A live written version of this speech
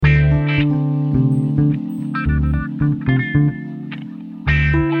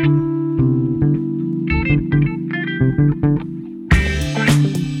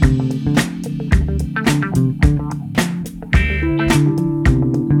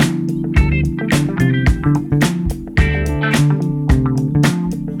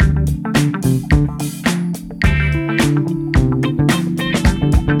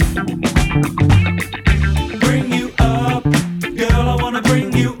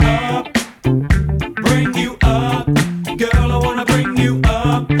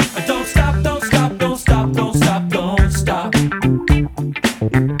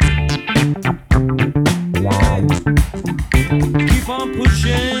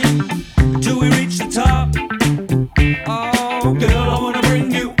till we reach the top. Oh, girl, I wanna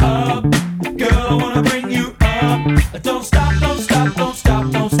bring you up. Girl, I wanna bring you up. Don't stop, don't stop, don't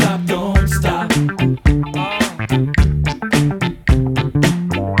stop, don't stop, don't stop.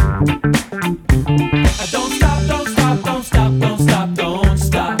 Don't stop, don't stop, don't stop, don't stop, don't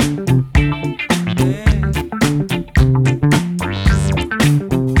stop.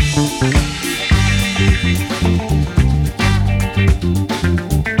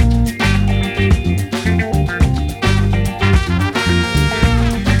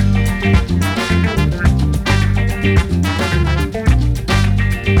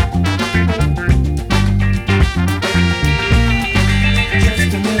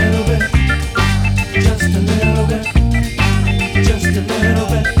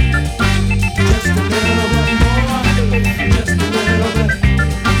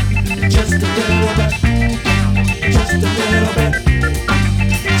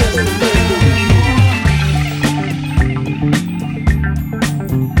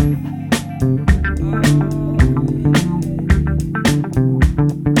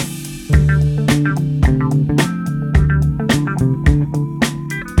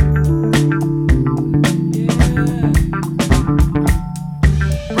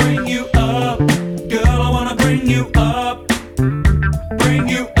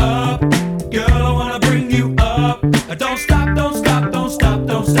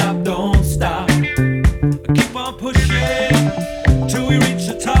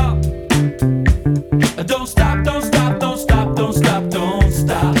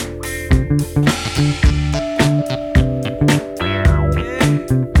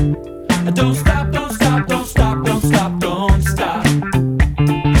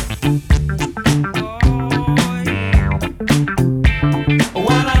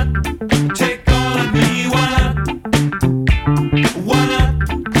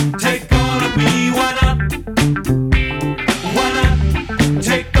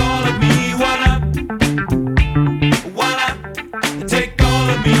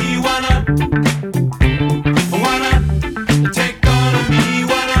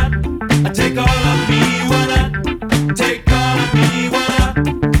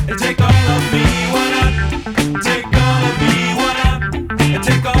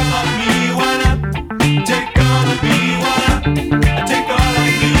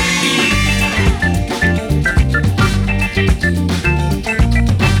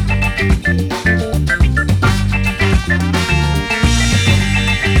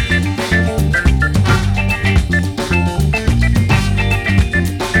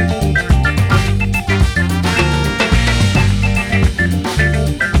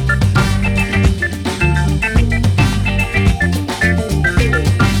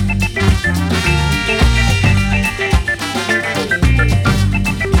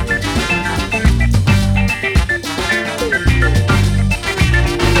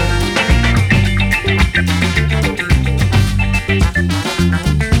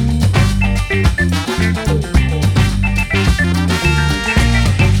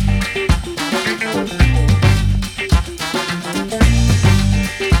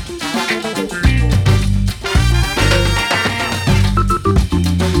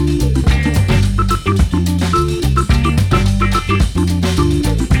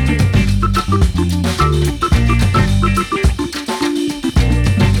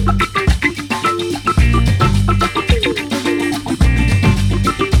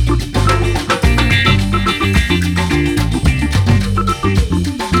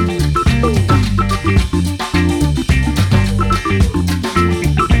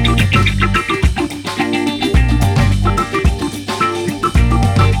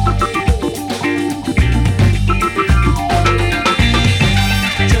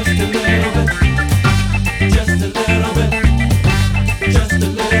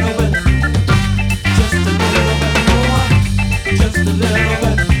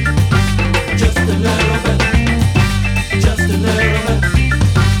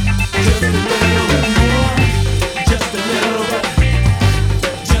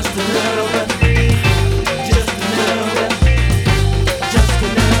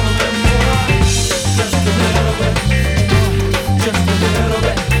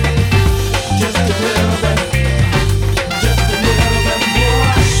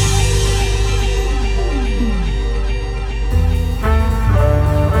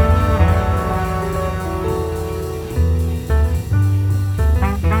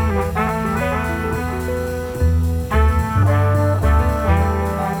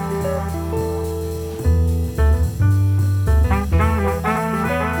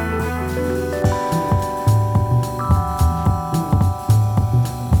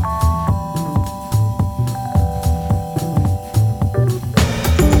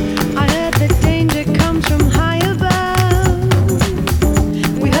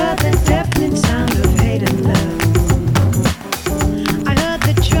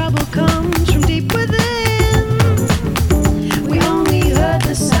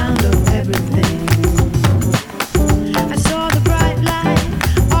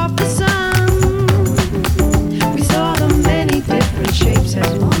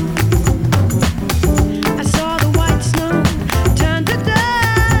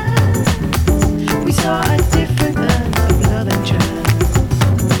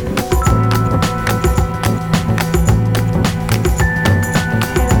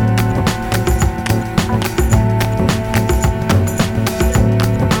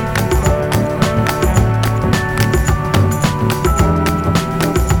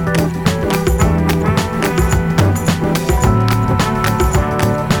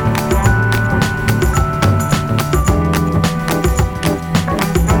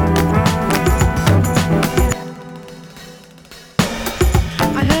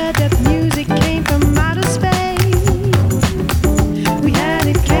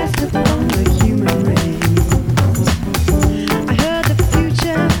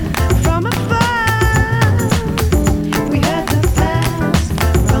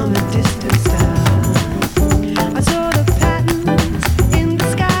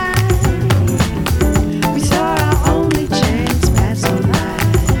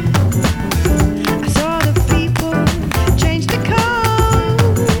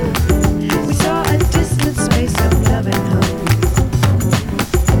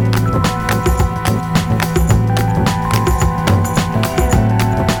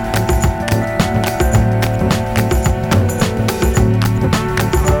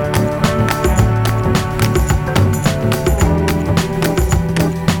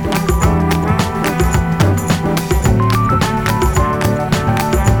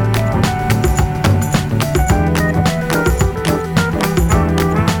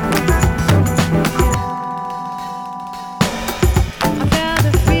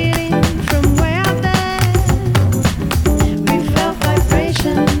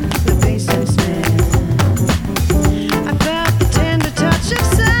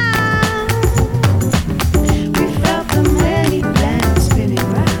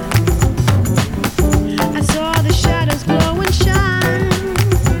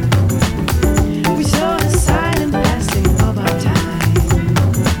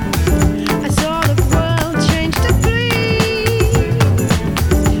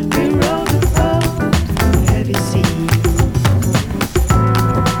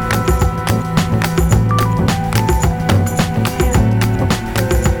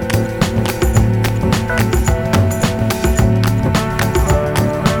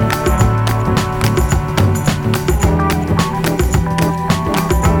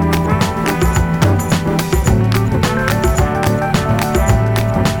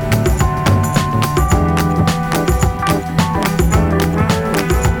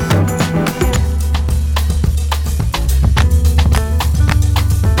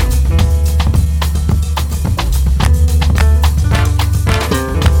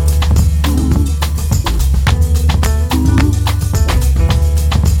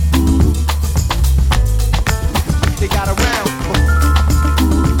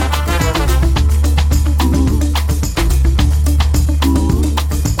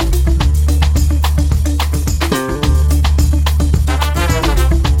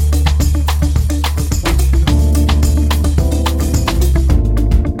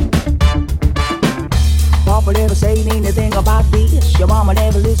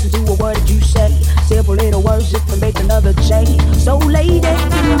 another chain. So laid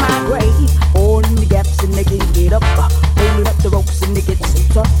in my grave, holding the gaps and they can't get up. Holding up the ropes and they get so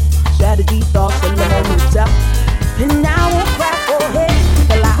tough. Strategy, thoughts, and I'm on the top. And I won't cry for head.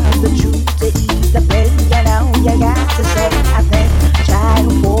 The lies, the truth, to ease the pain. You know, you got to say, I think. Try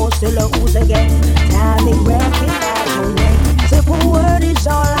to force the lows again. Time they recognize your name. Simple word is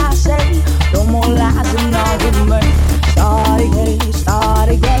all I say. No more lies and all remain. Start again, start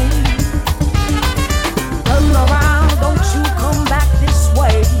again. Turn around, don't you come back this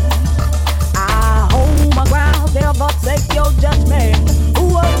way. I hold my ground, never take your judgment.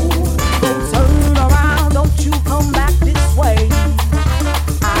 Whoa, don't turn around, don't you come back this way.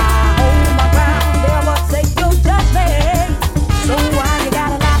 I hold my ground, never take your judgment. So why you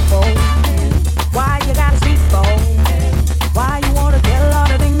gotta lie for? Why you gotta speak for? Why you wanna tell all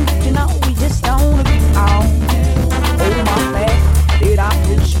the things that you know we just don't agree on? Oh my back, did I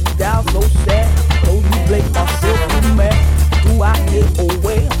put you down so sad? Oh, you blame myself, you mad? Do I get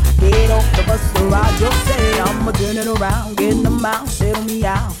away? Get off the bus or I just say I'ma turn it around, get them out, settle me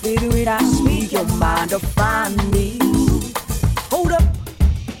out, figure it out, speak your mind to find me. Hold up,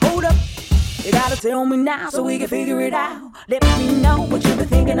 you gotta tell me now so we can figure it out. Let me know what you've been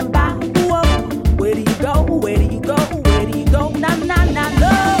thinking about. Whoa, where do you go, where do you go, where do you go? Nah, nah, nah,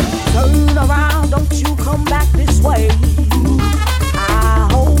 no. Turn around, don't you come back this way. I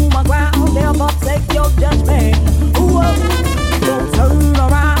hold my ground, never take your judgment. Whoa, don't turn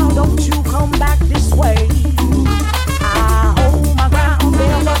around, don't you come back this way. I hold my ground,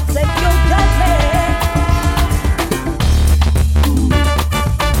 never take your judgment.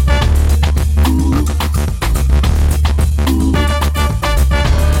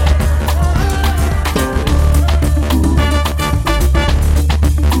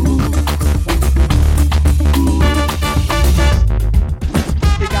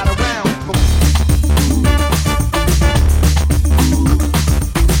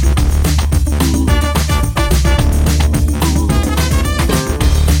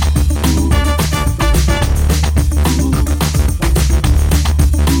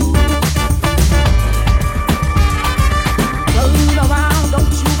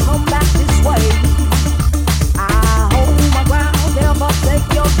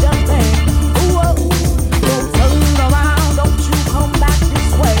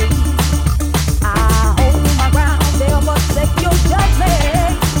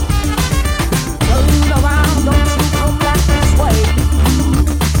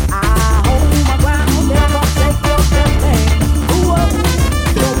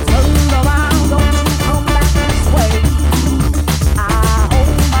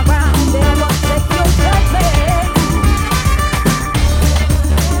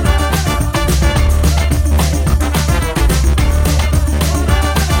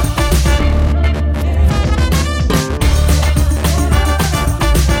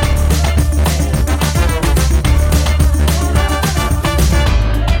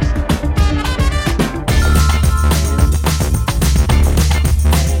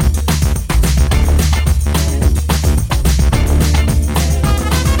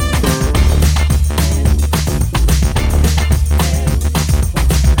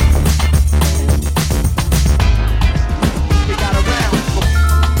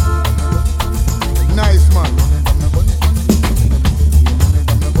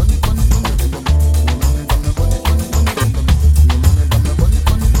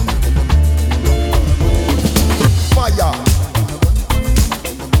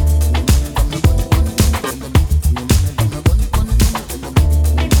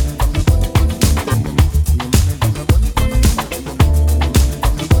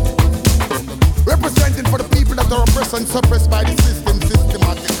 And suppressed by the system,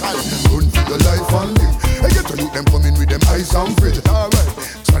 systematical. Run for your life and live. And get to youth them coming with them eyes and fridge. Alright,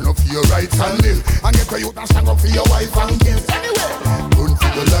 stand up for your rights and live. And get to youth and stand up for your wife and kids. Anyway, run for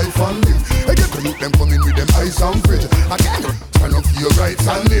your life and live. And get to youth them coming with them eyes and fridge. Again, stand up for your rights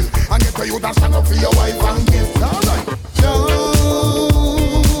and live. And get to youth and stand up for your wife and kids. Alright, don't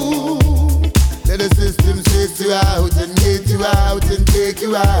let the system chase you out and get you out and take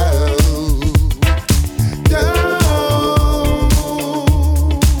you out.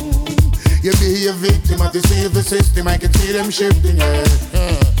 You be a victim of the civil system. I can see them shifting, yeah.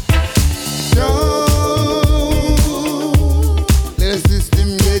 Don't let the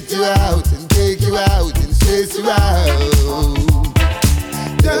system get you out and take you out and chase you out.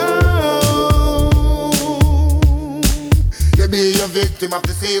 Don't you be a victim of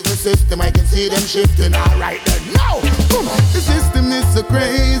the civil system. I can see them shifting. Alright then, now the system is so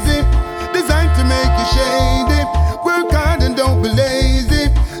crazy, designed to make you shady. Work hard and don't be lazy.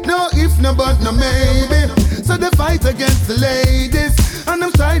 No if, no but, no maybe. So they fight against the ladies, and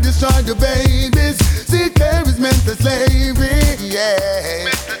them try to destroy the babies. See, care is mental slavery, yeah.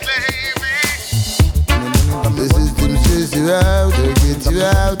 Mental slavery. The system chase you out, or get you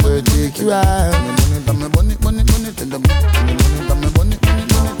out, or take you out.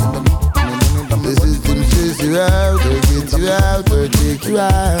 The system chase you out, or get you out, or take you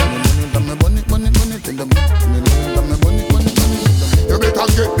out. You better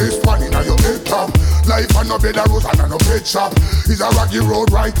get this one in your head top. Life on no bed of rose and no bed shop. It's a rocky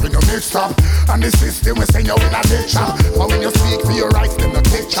road right when you mix up. And the system will send you in a dead shop. But when you speak for your rights, them no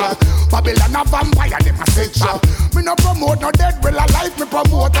take chop. Babylon a vampire, them a set chop. Me no promote no dead, well a life me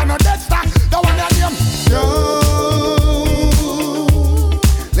promote and no dead stock. The one that name. Yo,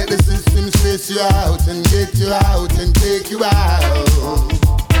 let the system space you out and get you out and take you out.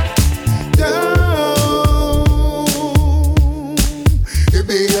 Yo,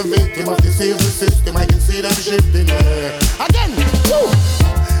 be a victim of the civil system. I can see them shifting again. Woo.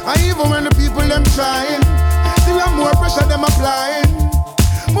 And even when the people them trying, still have more pressure them applying.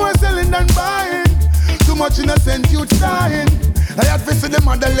 More selling than buying. Too much innocent youth dying. I had to see the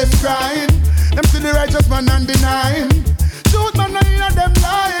motherless crying. Them see the righteous man and denying. Truth man and hear them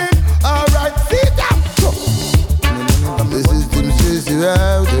lying. Alright, see them. The system chase you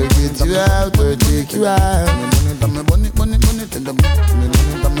out, or get you out, or take you out.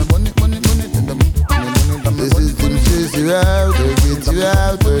 The system chase you out, or get you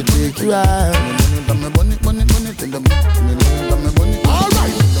out, or take you out.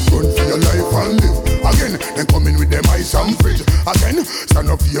 Alright, run for your life and live. Again, then come in with them ice and fridge. Again, stand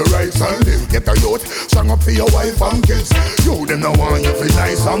up for your rights and live. Get a youth, stand up for your wife and kids. You them no want you feel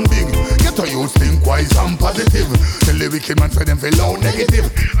nice and big. Get a youth, think wise and positive. Tell the wicked man for them feel low negative.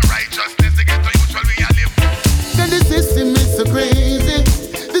 Righteousness, they get a youth while we a live. Then the system is so crazy,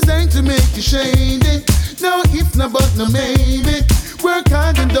 designed to make you shady. No if, no but, no maybe. Work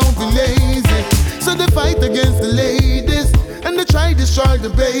hard and don't be lazy. So they fight against the ladies, and they try to destroy the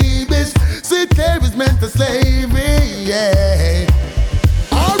babies. See, there is mental slavery, yeah.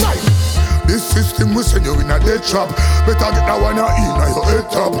 Alright, this system will send you in a dead trap. Better get that one in your head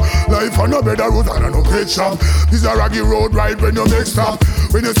top. Life on no better road and no great shop. This a raggy road ride when you make stop.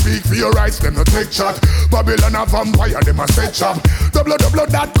 When you speak for your rights, them no take chat. Babylon a vampire, them a set chop.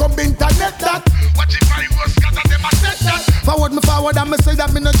 www.com internet that. Watch if I was scatter, them a set that. Forward me forward and me say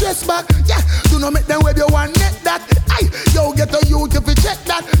that me no dress back. Yeah, do not make them with you one net that. Aye, yo get a youth if you check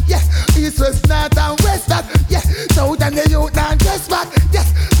that. Yeah, east, west, north and west that. Yeah, south and the youth and dress back.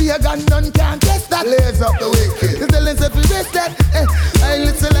 Yes, be a gun none can't test that. Lays up the wicked. The villains if you rest that. I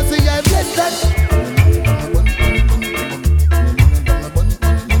listen and see I bless that.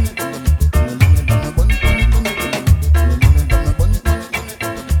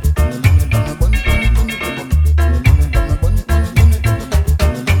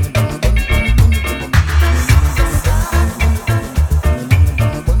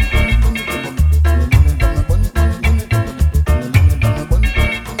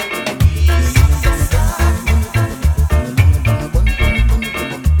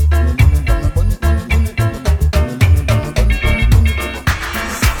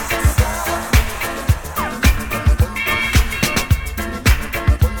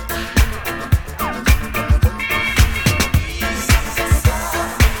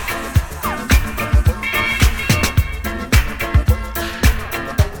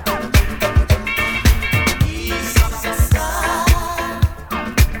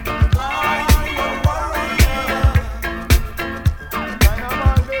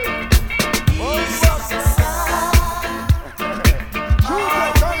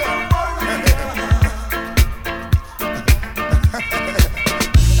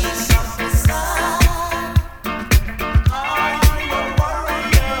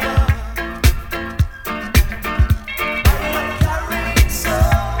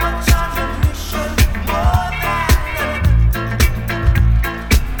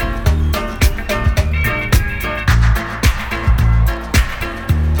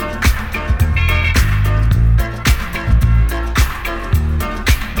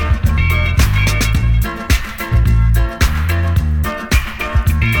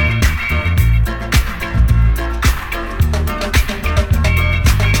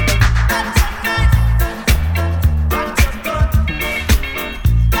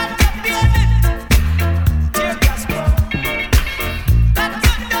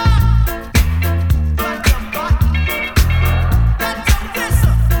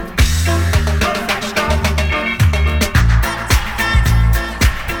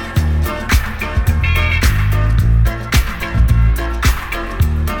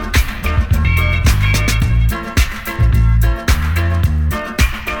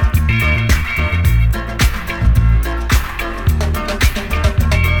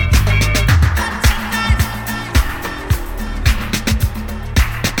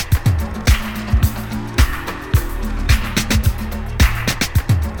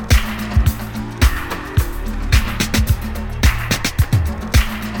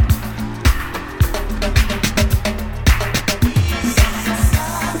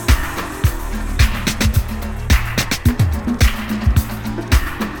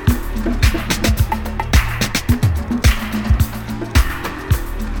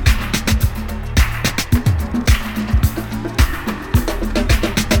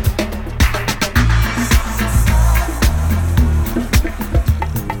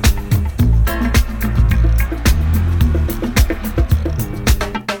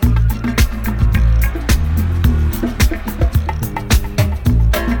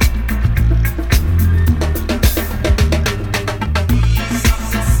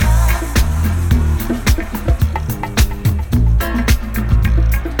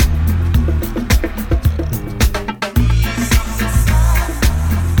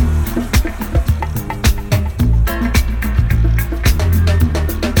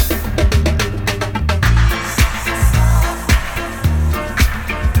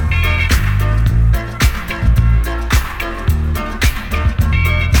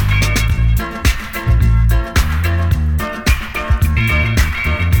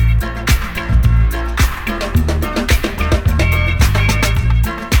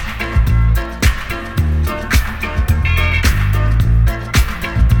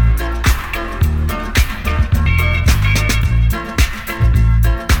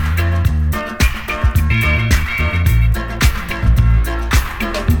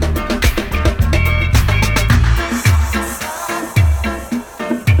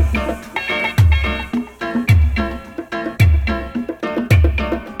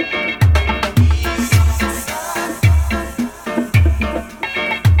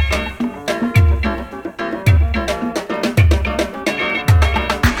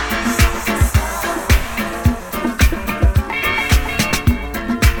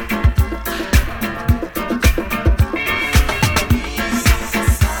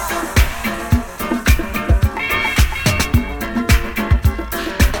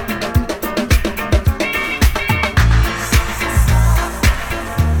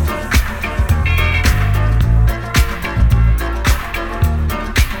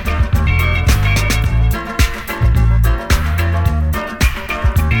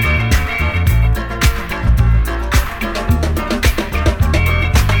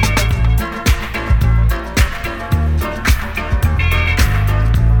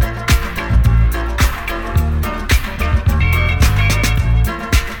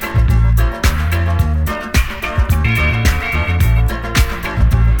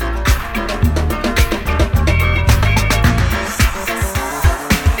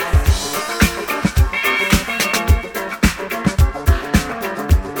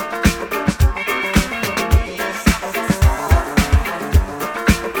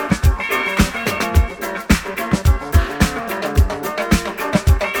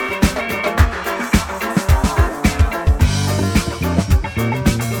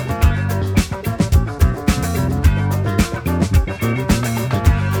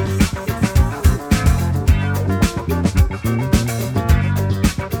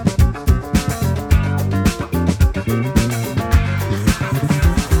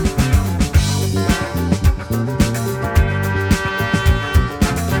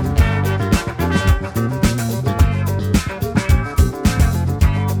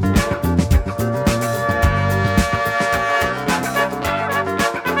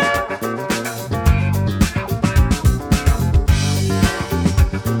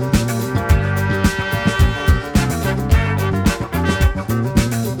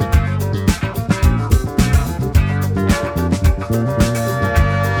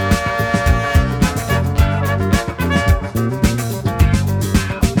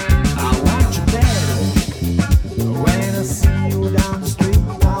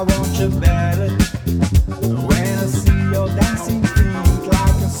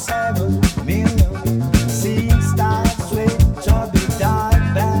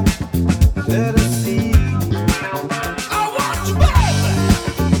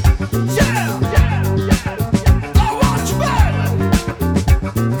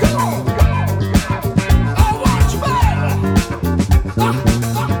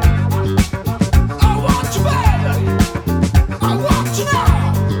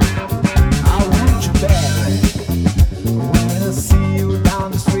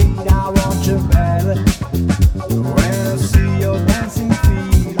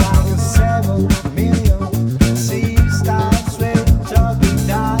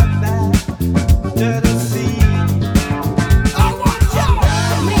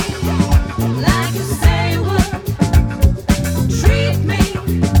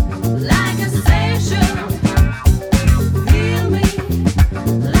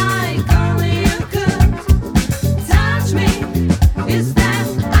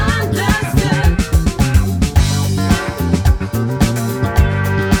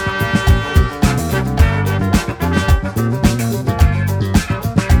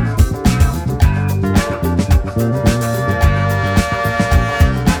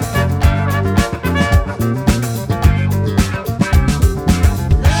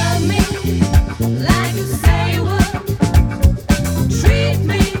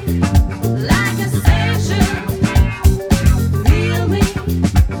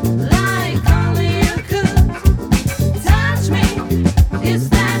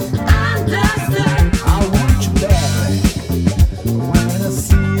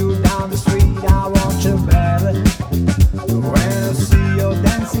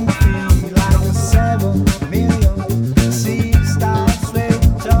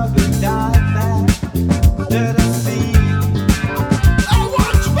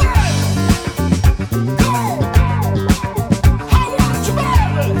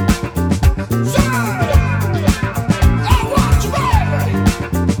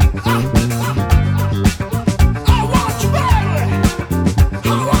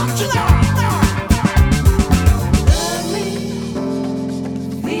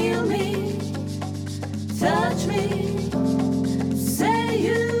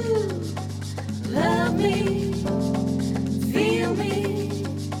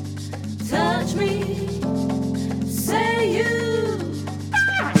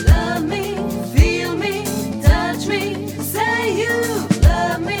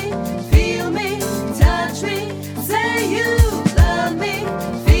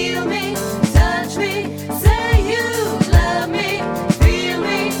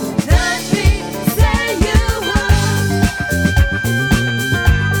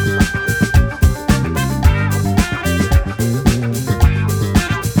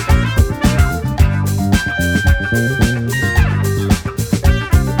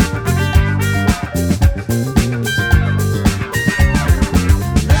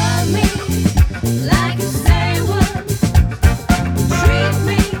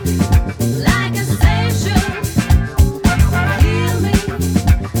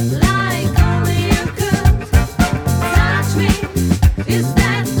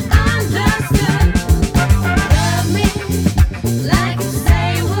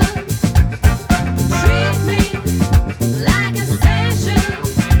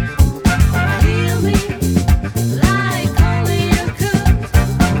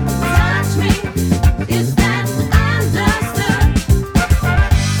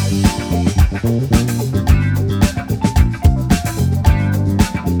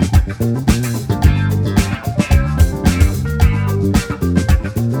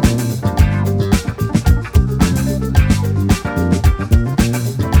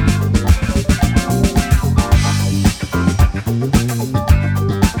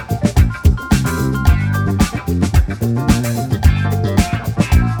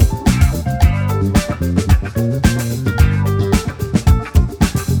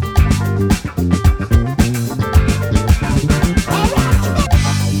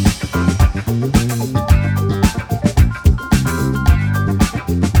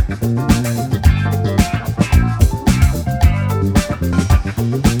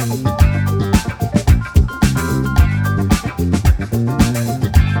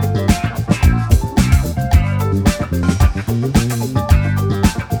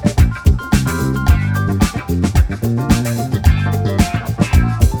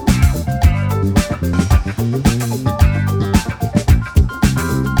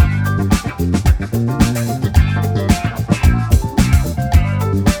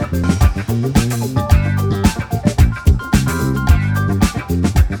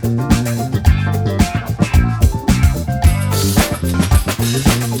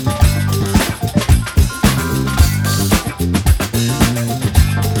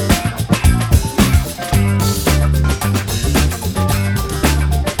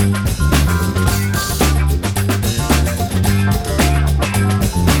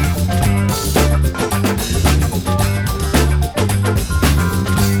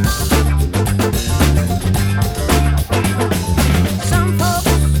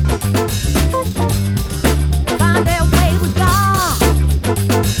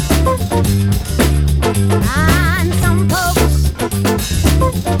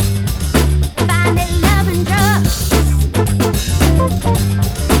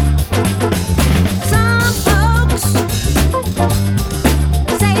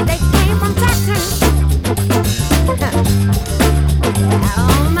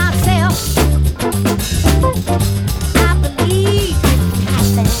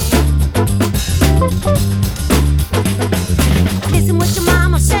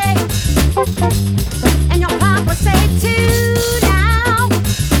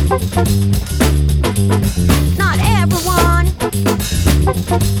 Not everyone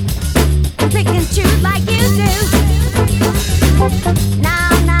can pick and choose like you do. Now,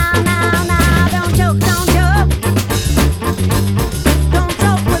 don't joke, don't joke. Don't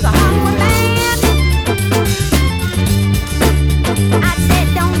joke with a hungry man. I said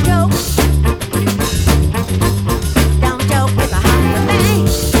don't joke. Don't joke with a hungry man.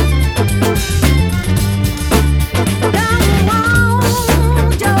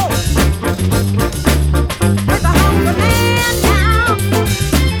 Don't joke with a hungry man now.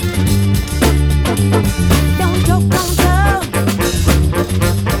 Don't joke, don't joke.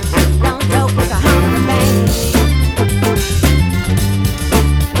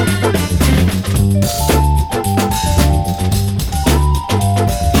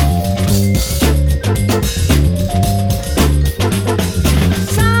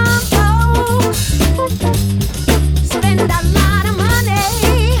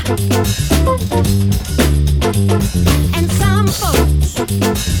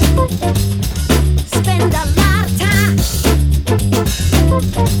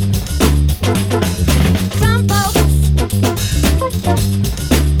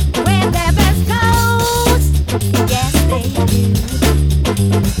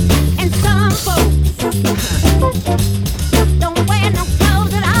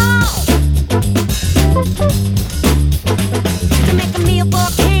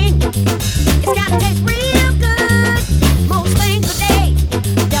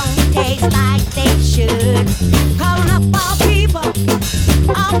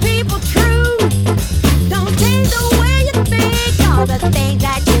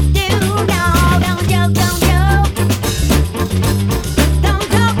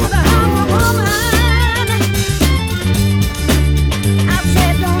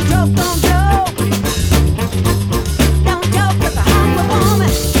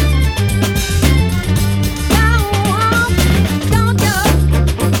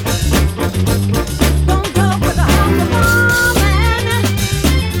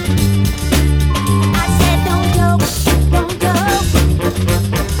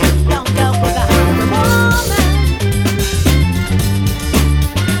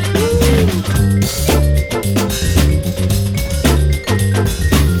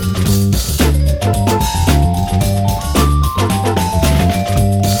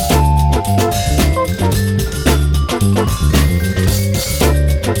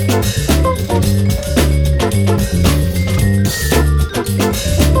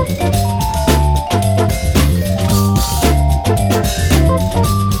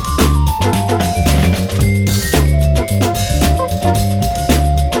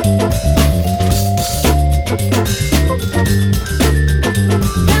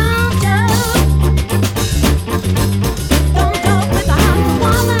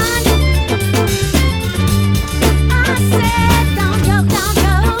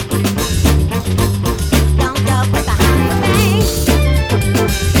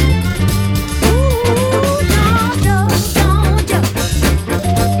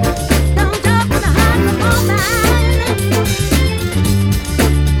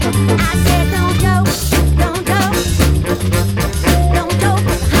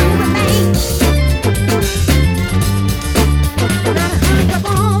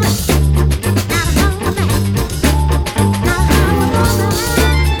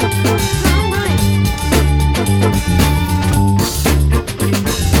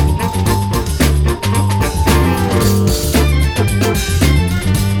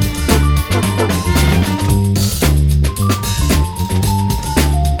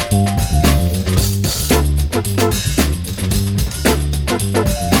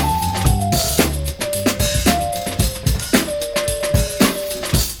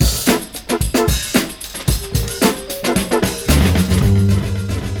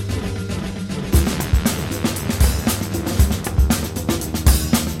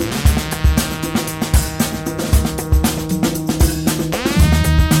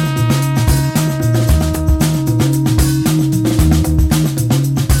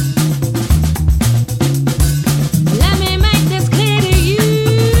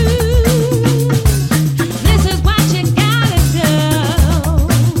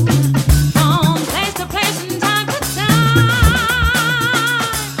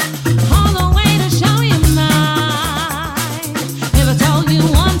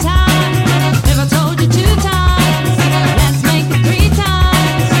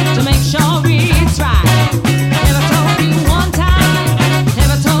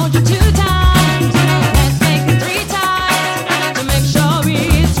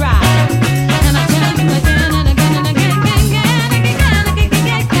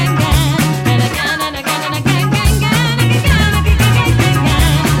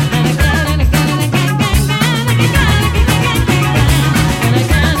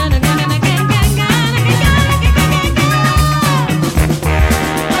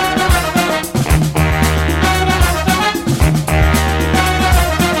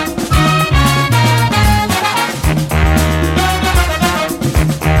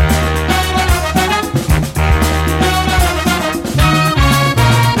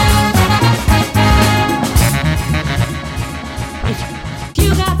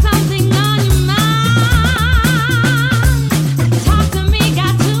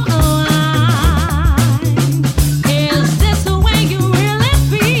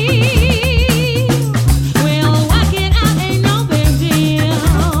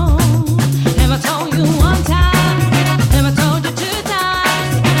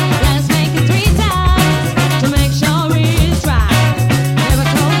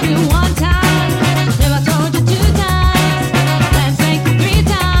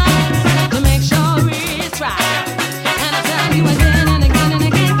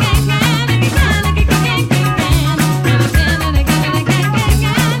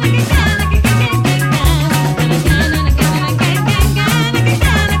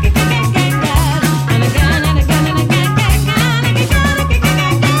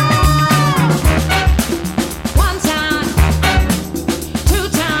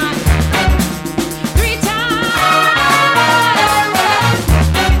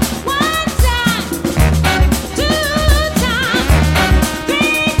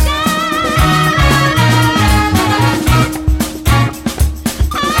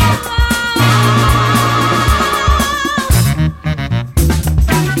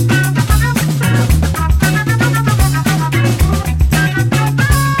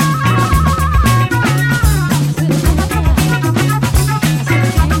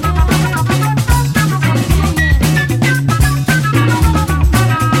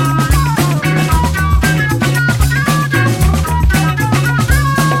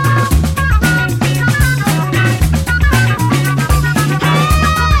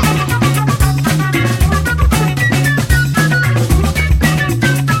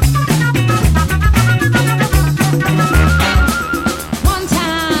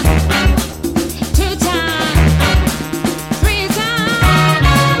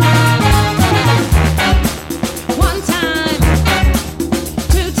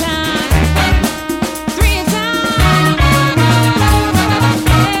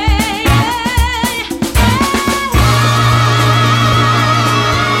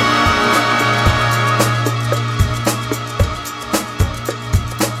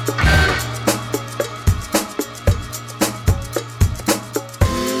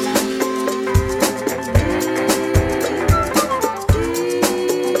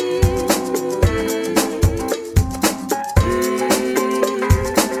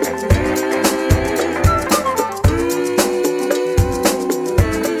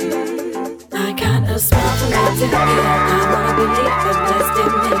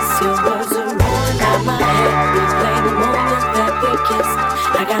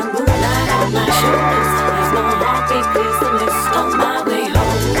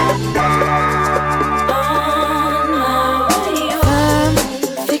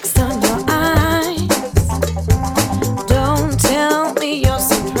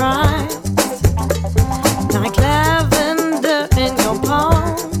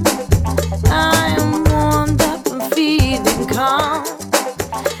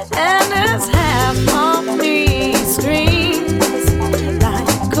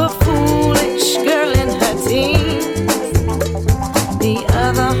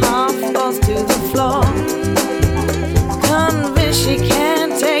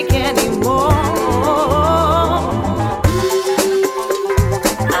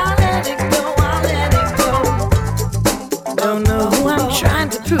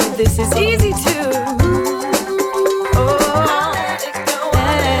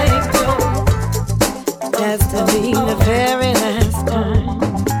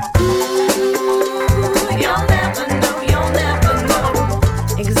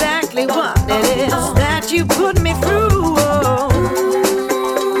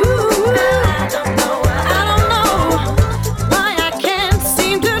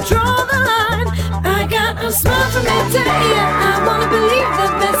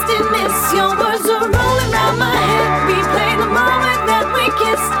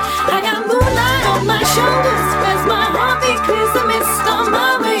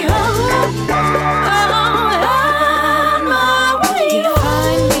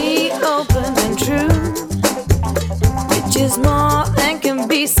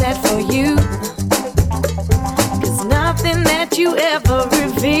 be said for you. 'Cause nothing that you ever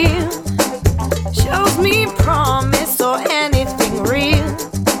reveal shows me promise or anything real.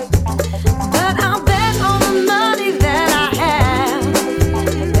 But I'll bet all the money that I have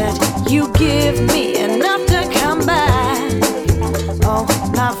that you give me enough to come back. Oh,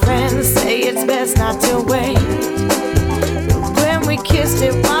 my friends say it's best not to wait. But when we kissed,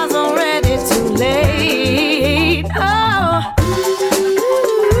 it was already too late. Oh,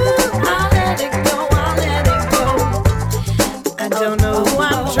 I'll let it go, I'll let it go. I don't know who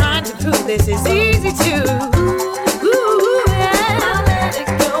I'm trying to prove this is easy to. I'll let it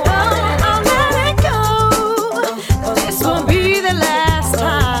go, I'll let it go. This will be the last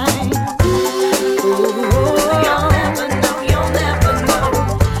time. You'll never know, you'll never know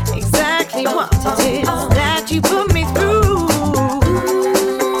exactly what it is that you put me through.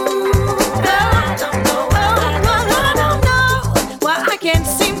 I don't know why I can't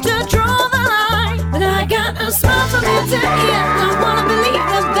seem to draw the line. But I got a smile from ear to ear. I wanna believe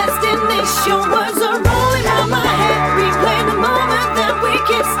the best in this. Your words are rolling around my head, replay the moment that we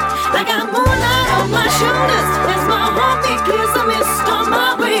kissed. I got moonlight on my shoulders as my heart beat clears the mist on my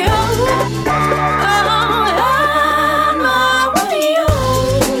way home. On my way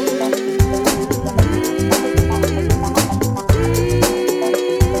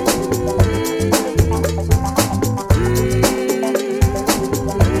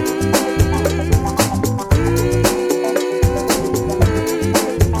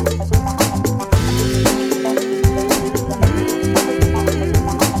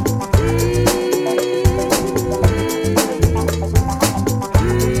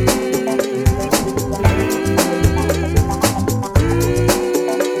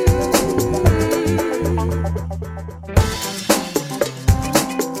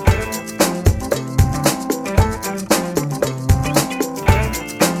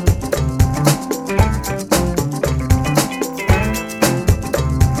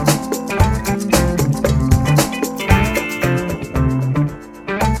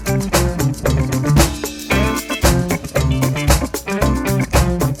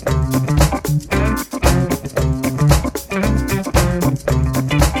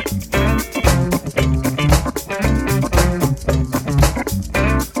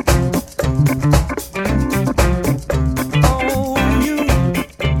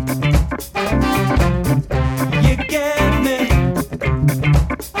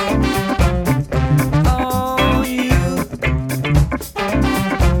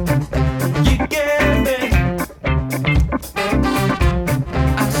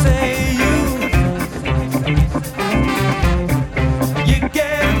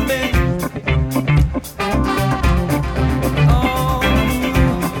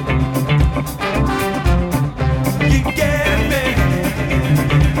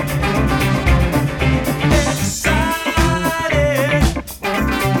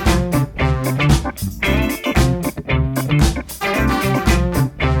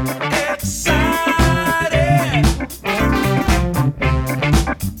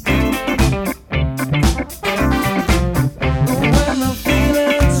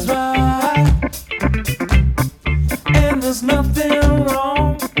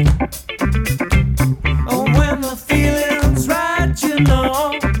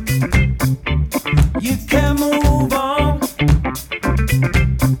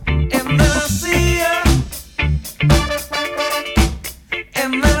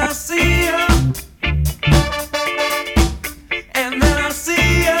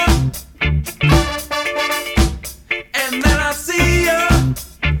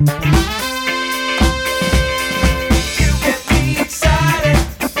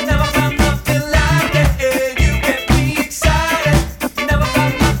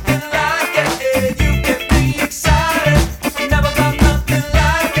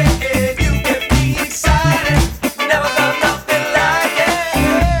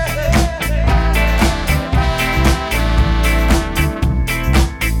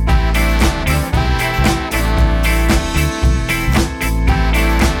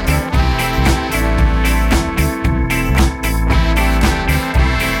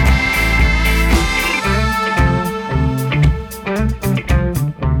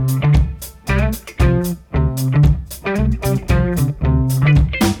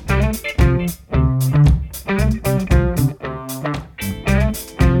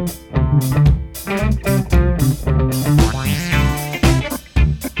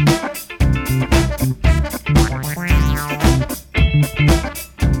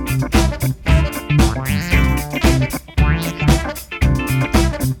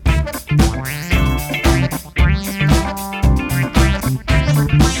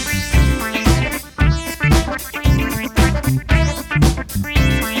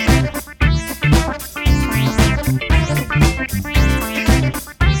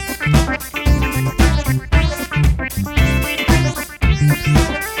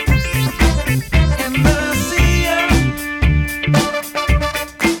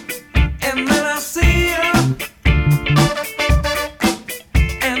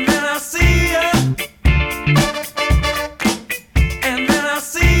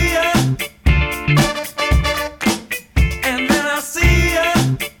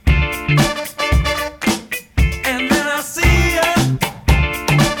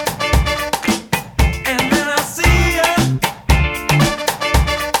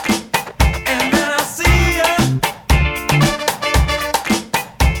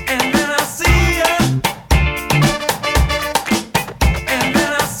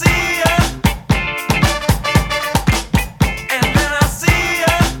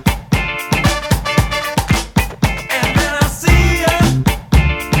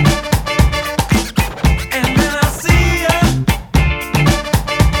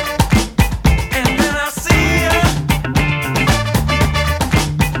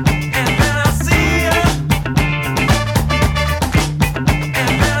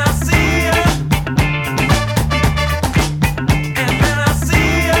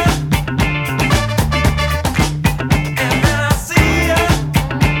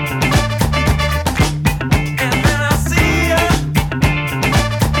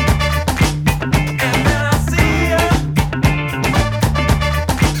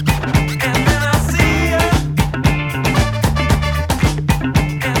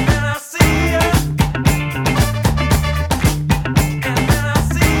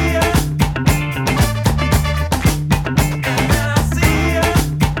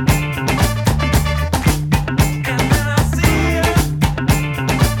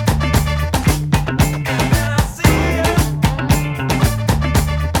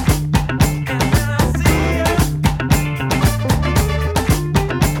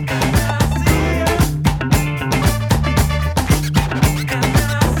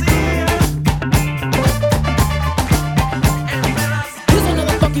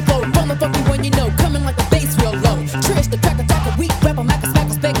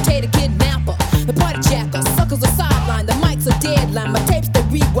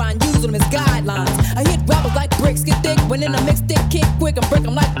rewind, using them as guidelines. I hit rappers like bricks, get thick when in a mix, stick, kick quick and break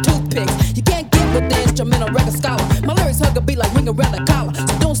them like toothpicks. You can't get with the instrumental record scholar. My lyrics hug a beat like ring around the collar.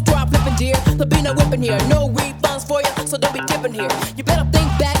 So don't start flipping, dear. There'll be no whipping here, no refunds for you, so don't be tipping here. You better think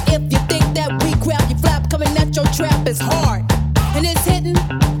back if you think that we crap. You flap coming at your trap is hard, and it's hitting.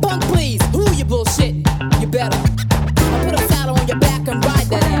 Punk, please, who you bullshitting? You better put a saddle on your back and ride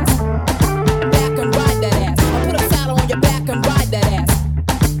that ass. Back and ride that ass. Put a saddle on your back and ride that ass.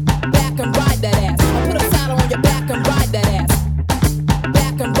 Back and ride that ass. Put a saddle on your back and ride that ass.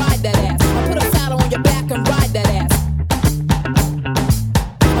 Back and ride that ass. Put a saddle on your back and ride that ass.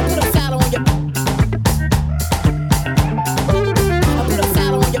 Put a saddle on your. Put a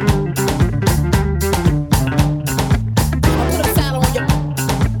saddle on your. Put a saddle on your.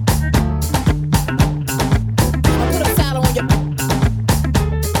 Put a saddle on your.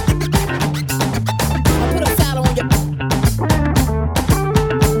 Put a saddle on your.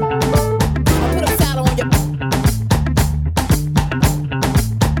 Put a saddle on your.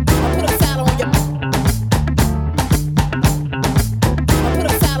 Put a saddle on your. Put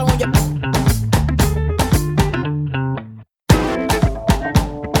a saddle on your.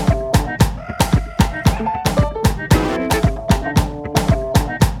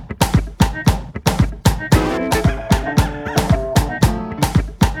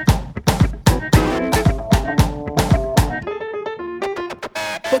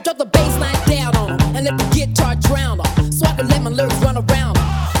 But drop the bass line down on 'em and let the guitar drown 'em, so I can let my lyrics run around 'em.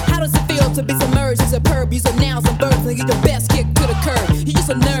 How does it feel to be submerged as a perv, using nouns and verbs and get your best kick to the curb? You're just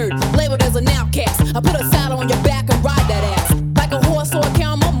a nerd, labeled as an outcast. I put a saddle on your back and ride that ass like a horse or a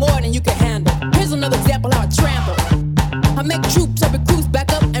camel, more than you can handle. Here's another example how I trample. I make troops, I recruits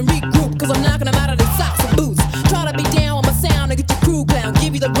back up and regroup, cause I'm knocking them out of their socks and boots. Try to be down with my sound and get your crew clown,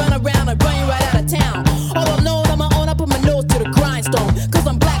 give you the run around and run you right out of town. All alone on my own, I put my nose to the grindstone, cause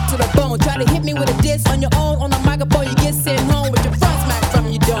I'm black to the bone. Try to hit me with a diss on your own, on the microphone you get sent home with your front smack from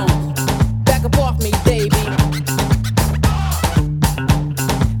you don't. Back up off me, baby.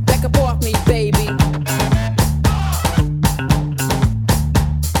 Back up off me, baby.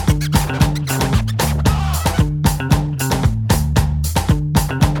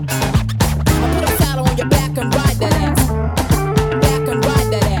 Put a saddle on your back and ride that ass. Back and ride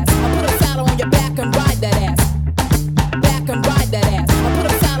that ass. Put a saddle on your back and ride that ass. Back and ride that ass. Put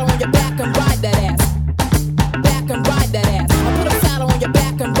a saddle on your back and ride that ass. Back and ride that ass. Put a saddle on your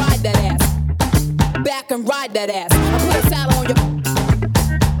back and ride that ass. Back and ride that ass. I put a saddle on your.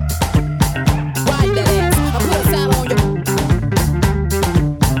 Ride that ass. I put a saddle on your.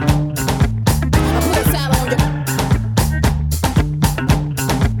 I put a saddle on your.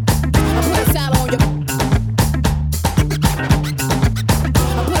 I put a saddle on your.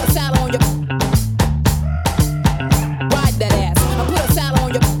 I put a saddle on your. Ride that ass. I put a saddle on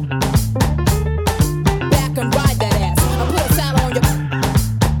your. Back and ride that ass. I put a saddle on your.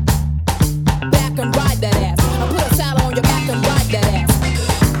 Back and ride that ass. I put a saddle on your back and ride that ass.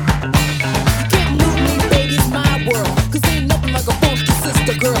 You can't move me, baby, it's my world, cause ain't nothing like a funky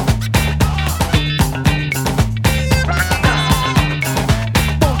sister girl.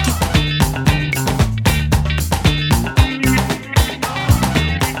 Funky.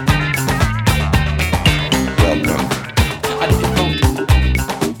 I did it funky.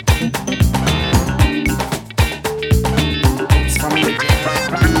 It's from me.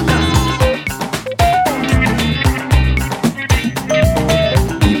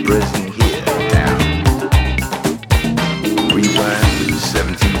 Be present here now. Rewind to the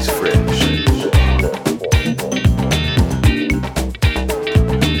 70s fresh.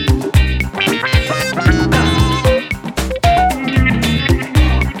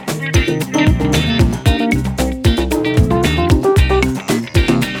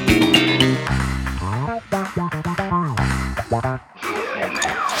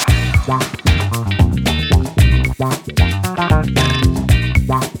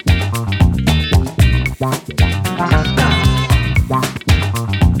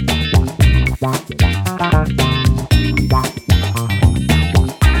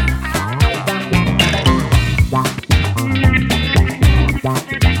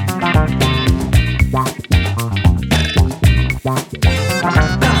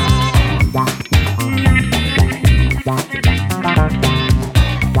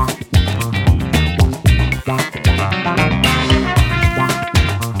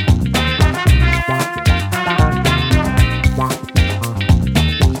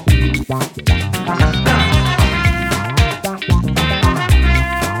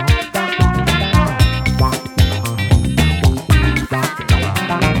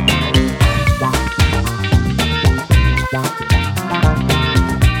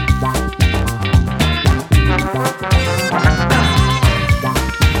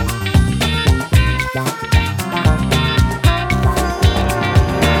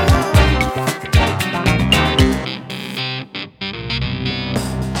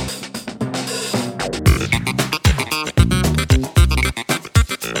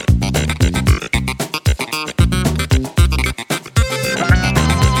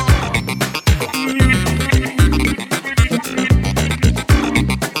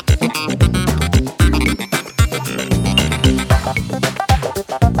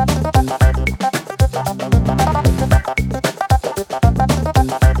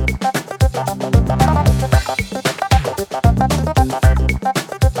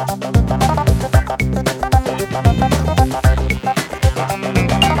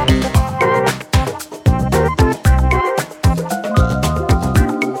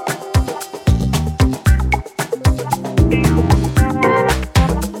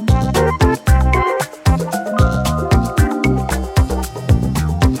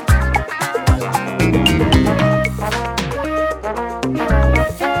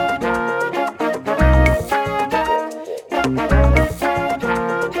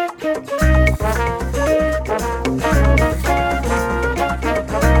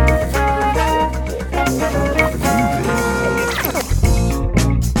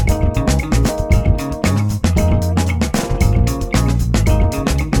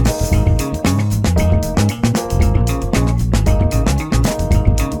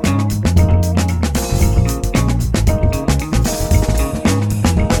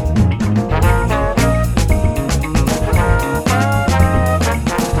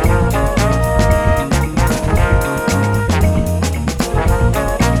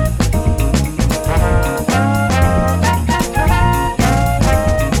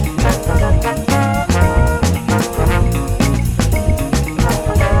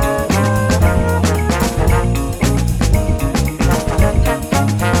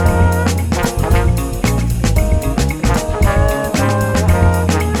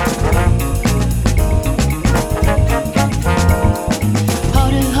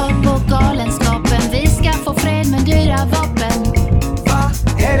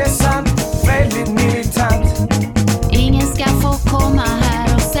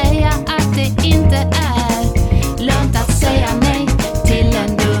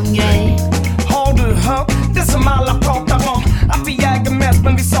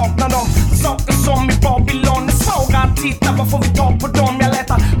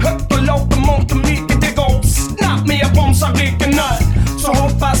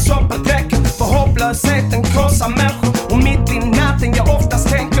 Hopplösheten krossar människor. Och mitt i natten jag oftast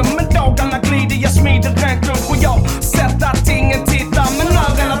tänker, men dagarna glider, jag smider ränker. Och jag har sett att ingen tittar, men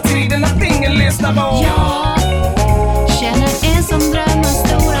hör hela tiden att ingen lyssnar. Och jag känner en som drömmer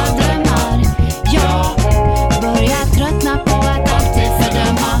stora drömmar. Jag börjar tröttna på att alltid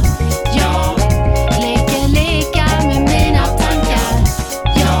fördöma. Jag leker lekar med mina tankar.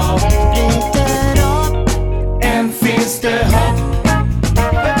 Jag bryter upp. än finns det hopp.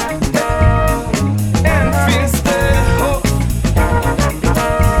 Än finns det hopp.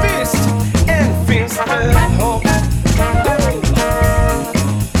 Visst, än finns det hopp.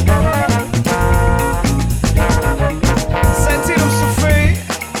 Säg till dem Sofie.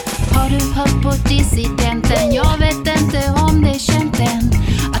 Har du hört på dissidenten? Jag vet inte om det är känt än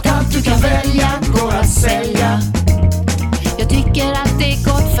att allt du kan välja går att sälja. Jag tycker att det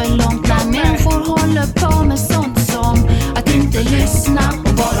gått för långt när människor håller på med sånt som att inte lyssna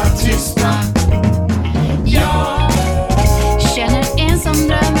och bara tystna. Jag känner en som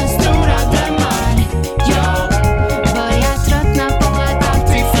drömmer stora drömmar. Jag börjar tröttna på att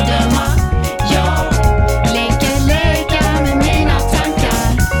alltid fördöma. Jag leker lekar med mina tankar.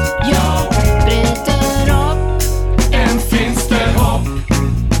 Jag bryter upp. Än finns det hopp.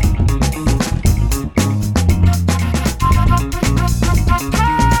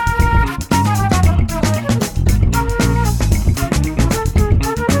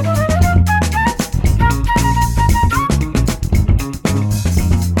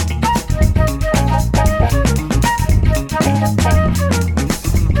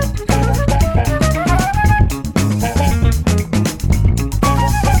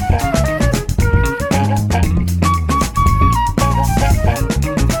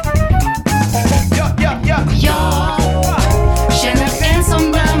 Jag känner en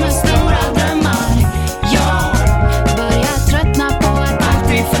som drömmer stora drömmar. Jag börjar tröttna på att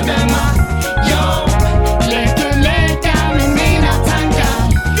alltid fördöma. Jag leker lekar med mina tankar.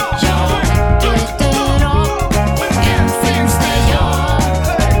 Jag bryter upp. Än finns det jag.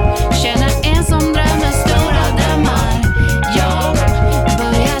 Känner en som drömmer stora drömmar. Jag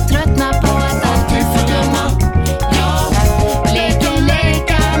börjar tröttna på att alltid fördöma. Jag leker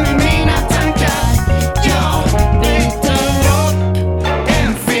lekar med mina tankar. Jag bryter upp.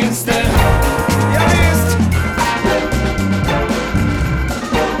 Än finns det hopp. Ja, visst.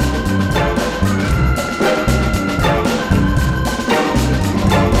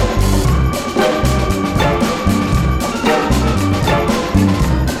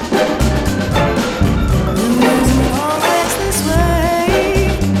 Always this way.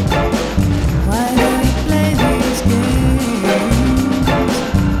 Why do we play these games?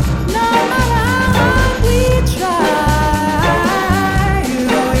 No matter how hard we try, it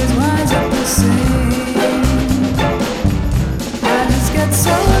always winds up the same. I just get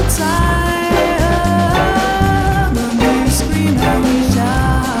so tired when we scream and we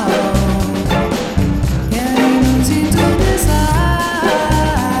shout. Can't even seem to decide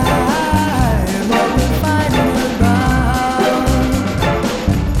what we're fighting about.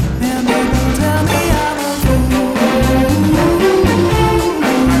 And people tell me I'm a fool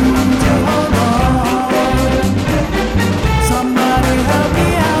to hold on. Somebody help me,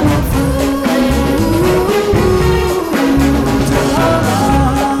 I'm a fool to hold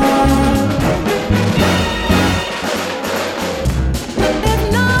on.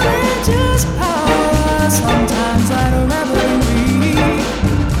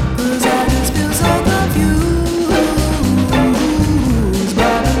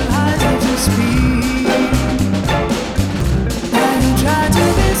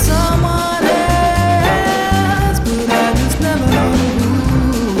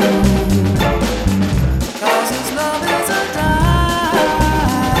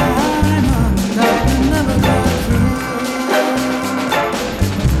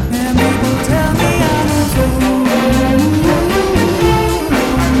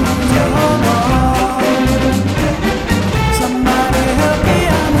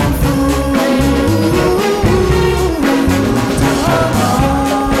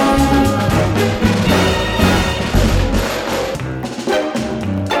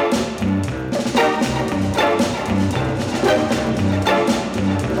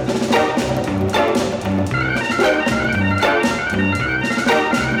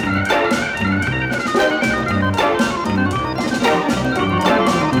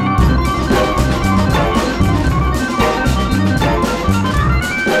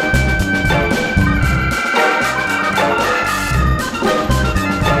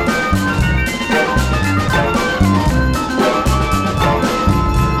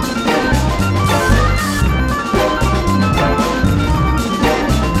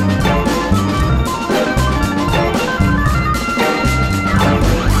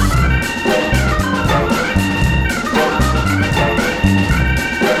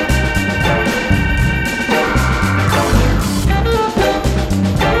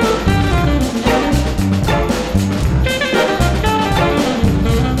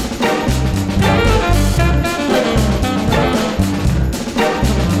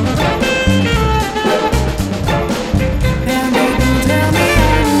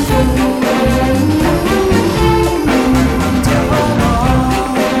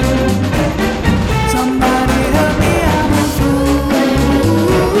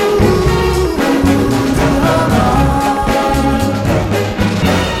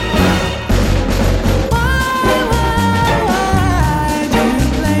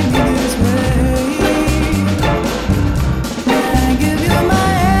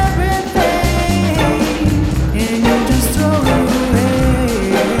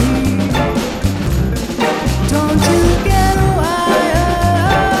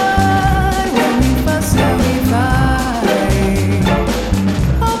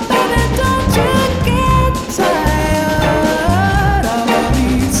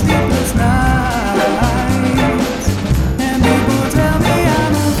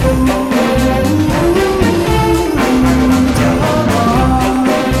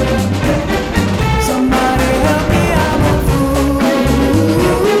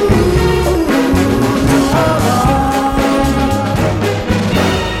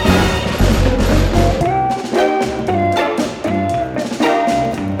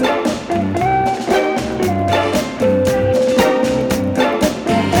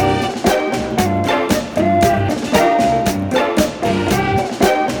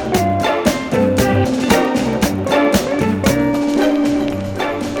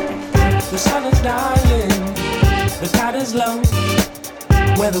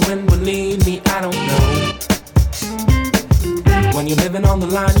 Where the wind will lead me, I don't know. When you're living on the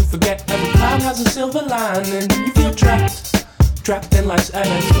line, you forget every cloud has a silver lining. You feel trapped in life's ebb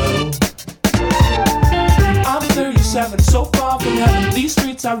and flow. I'm 37, so far from heaven, these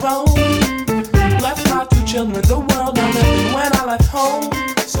streets I roam. Left my 2 children, the world I lived in when I left home.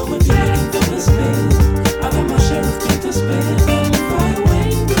 So if you're looking for this man, I got my share of pain to spare. Fly away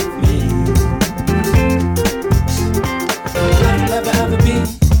with me. Life will never ever be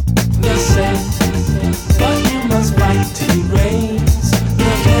the same, but you must fight to erase the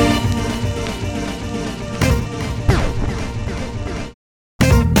pain.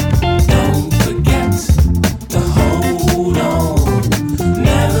 Don't forget to hold on,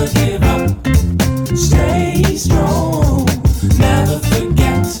 never give up, stay strong. Never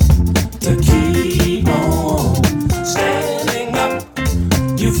forget to keep on standing up.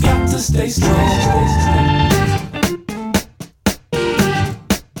 You've got to stay strong.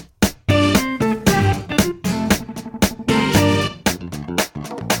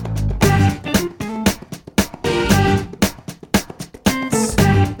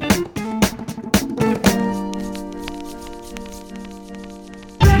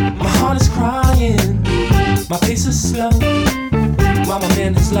 My heart is crying, my pace is slow. Why my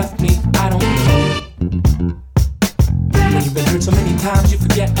man has left me, I don't know. When you've been hurt so many times, you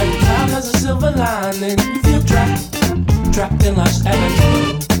forget every cloud has a silver lining. You feel trapped in life's ebb and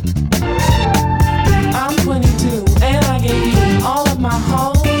flow. I'm 22 and I gave you all of my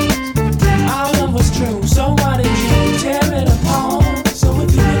heart. Our love was true, so why did you tear it apart? So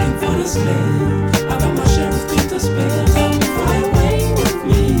if you're looking for this man, I got my share of pain to spare. Let me fly away with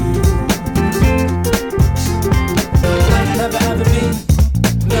me. Life never ever be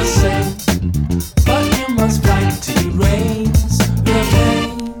the same, but you must fight to erase the pain.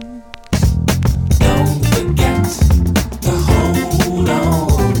 Don't forget to hold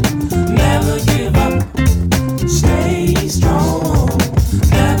on, never give up, stay strong.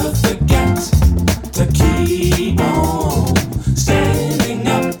 Never forget to keep on standing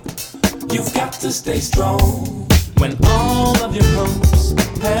up. You've got to stay strong. When all of your hopes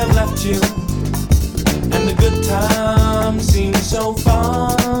have left you and the good times seem so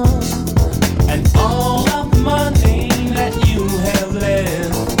far, and all of the money that you have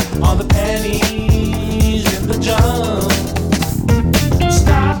left are the pennies in the jar.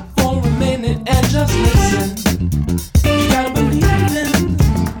 Stop for a minute and just listen. You gotta believe in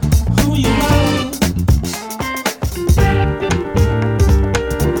who you are.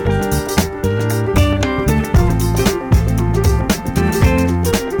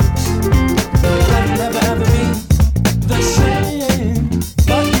 Life never ever be the same,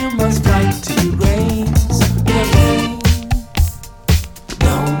 but you must fight to erase the pain.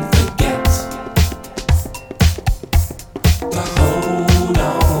 Don't forget to hold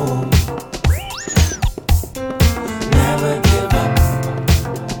on, never give up,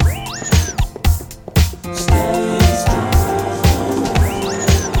 stay strong.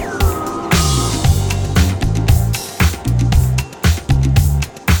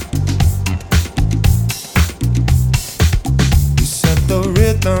 You set the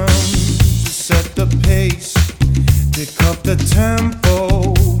rhythm, you set the pace. Pick up the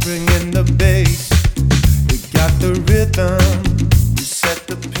tempo, bring in the bass. You got the rhythm, you set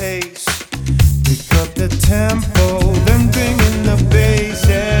the pace. Pick up the tempo, then bring in the bass.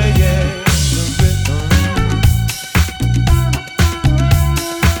 Yeah, yeah. The rhythm.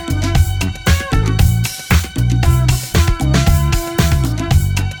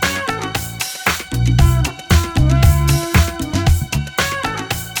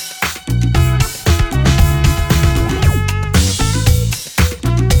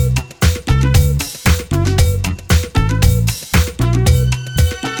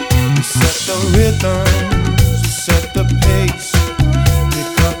 You set the rhythm, you set the pace.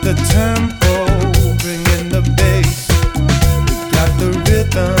 Pick up the tempo, bring in the bass. You got the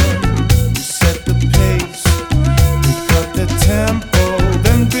rhythm, you set the pace. Pick up the tempo,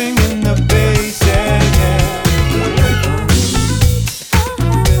 then bring in the bass. Yeah, yeah. The rhythm, the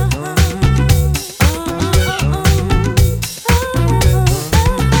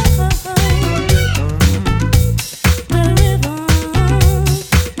rhythm,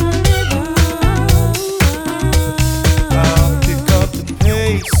 I'll pick up the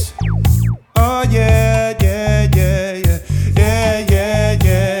pace. Oh yeah, yeah, yeah, yeah, yeah, yeah,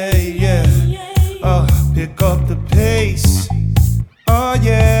 yeah, yeah. Oh, pick up the pace. Oh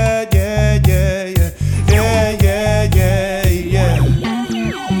yeah, yeah, yeah, yeah, yeah, yeah, yeah, yeah.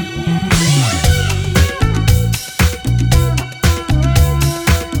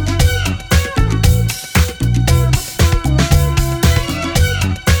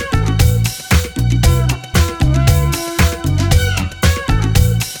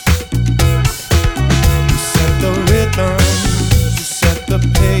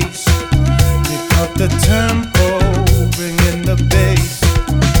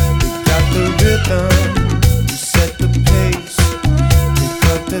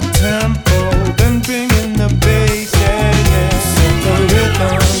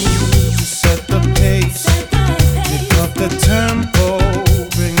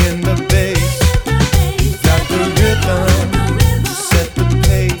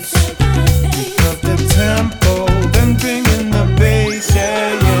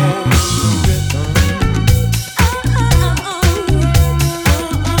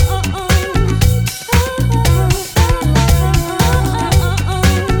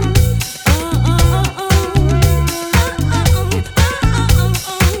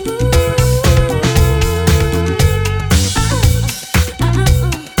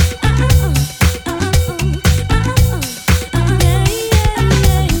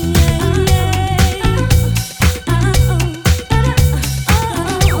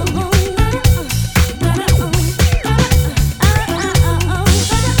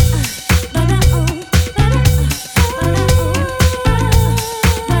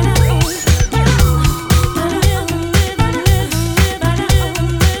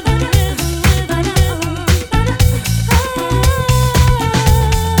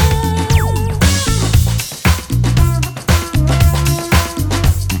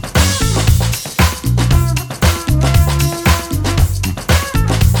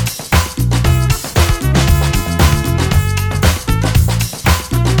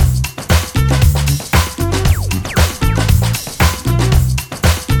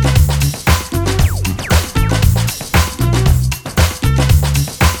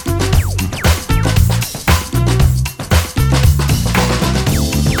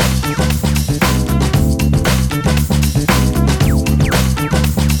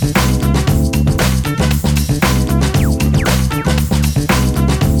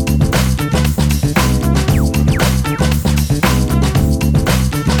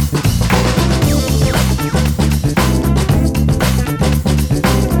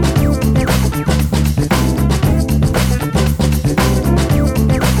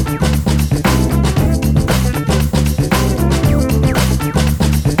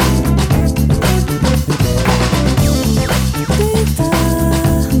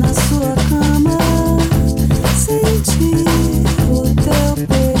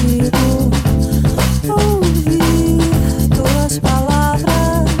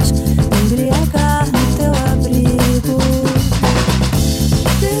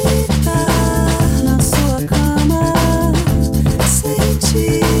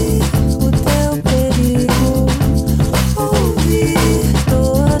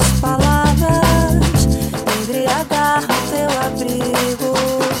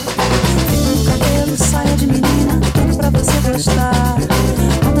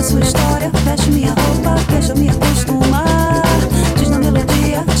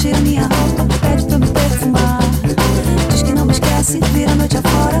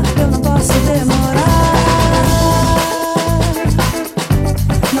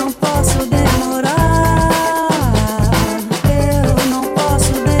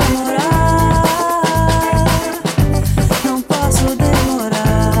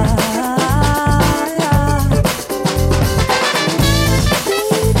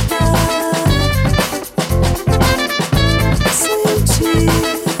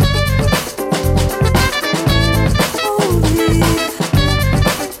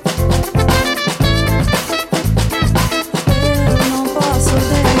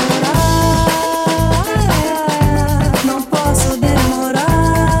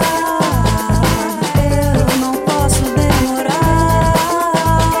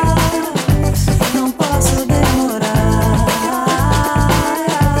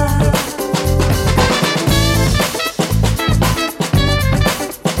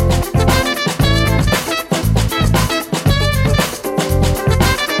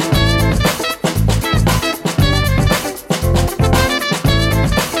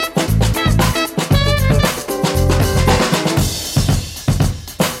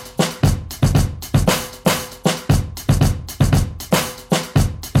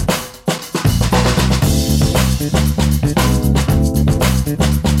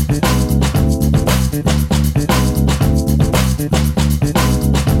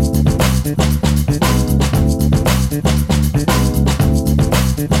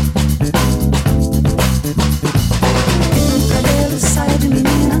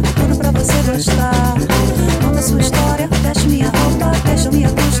 me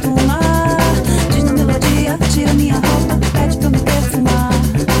acostumar. Diz na melodia, tira minha roupa, pede pra eu me perfumar.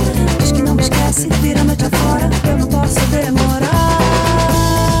 Diz que não me esquece, vira a noite afora, eu não posso demorar.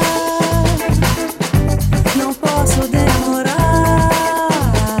 Não posso demorar.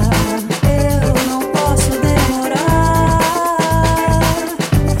 Eu não posso demorar.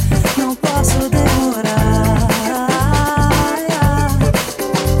 Não posso demorar.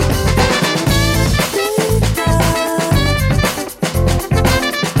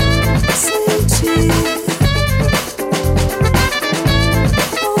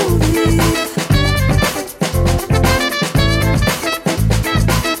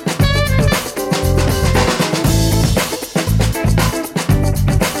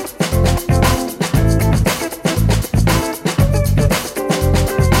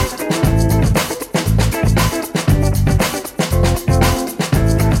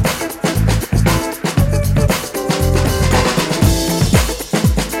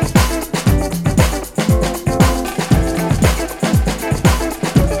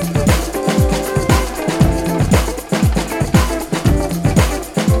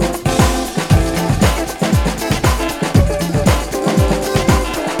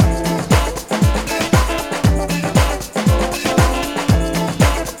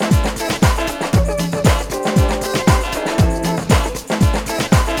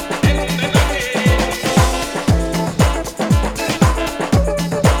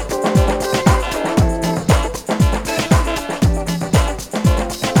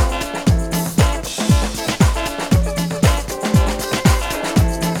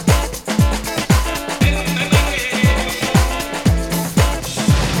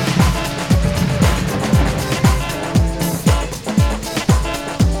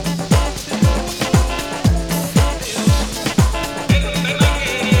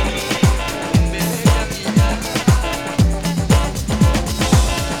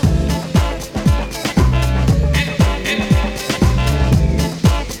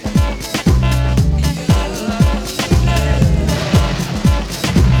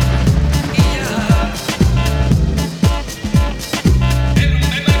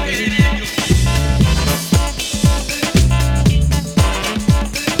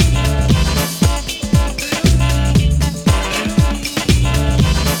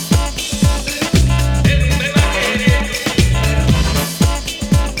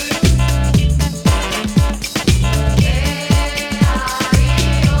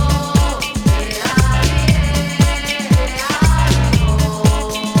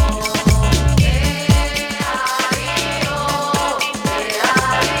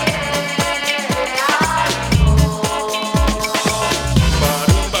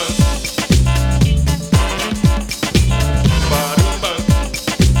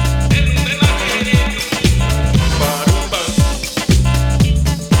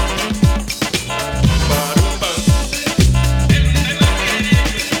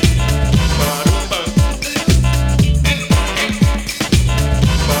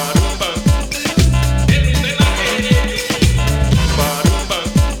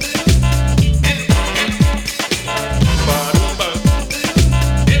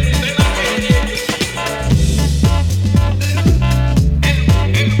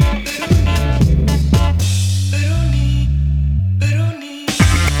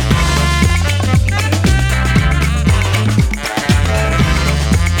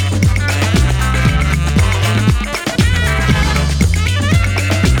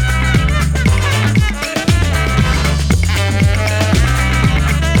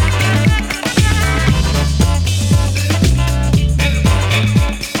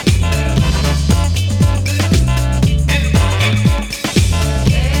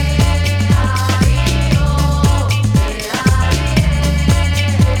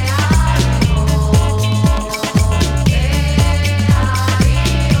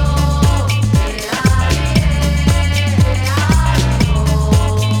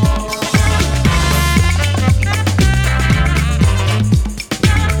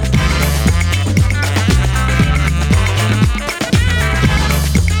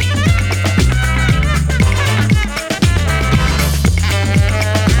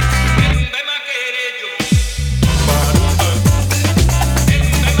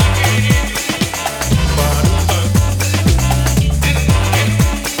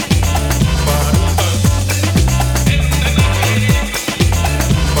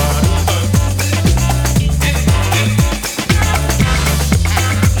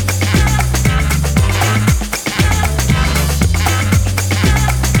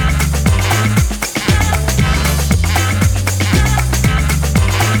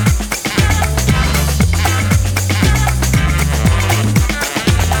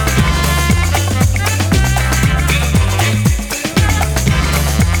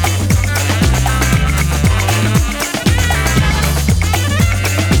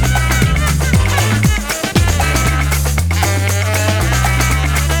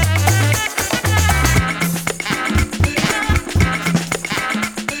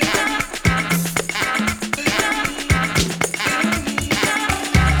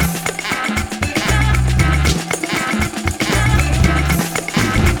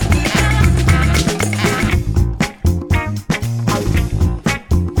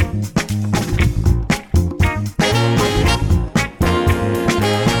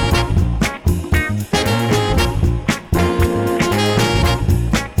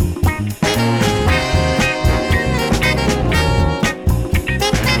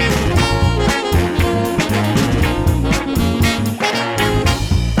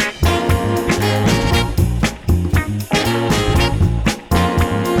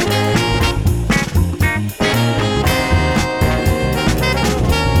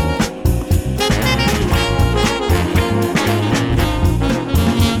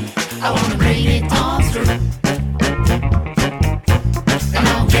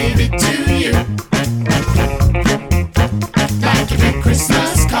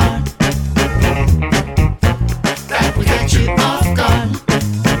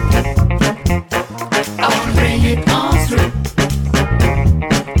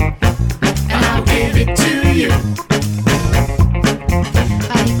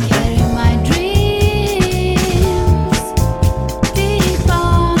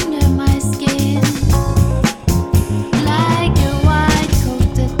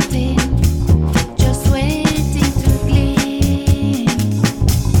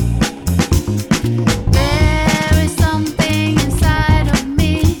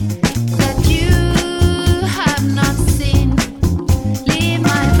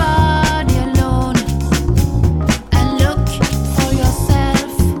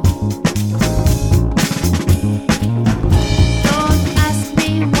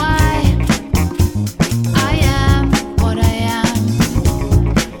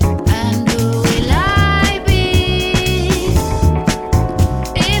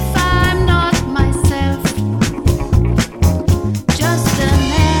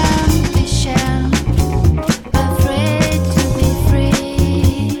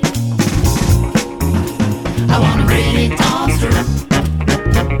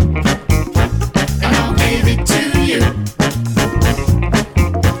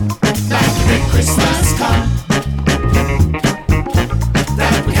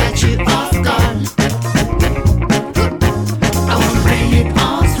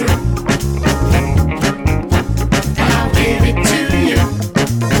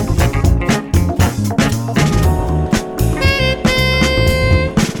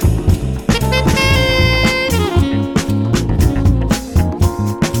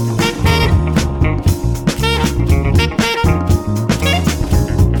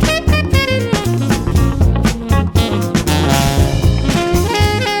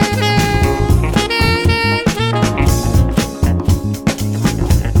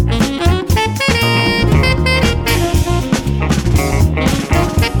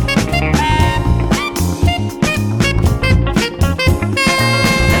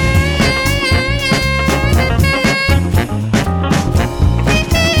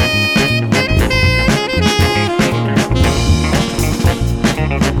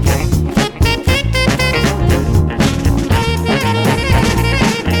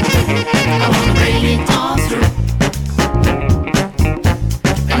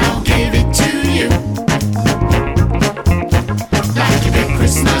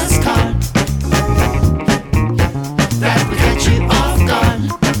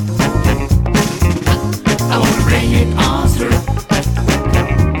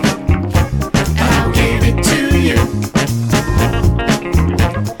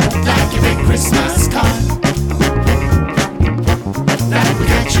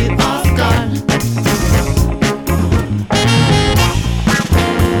 catch you off guard.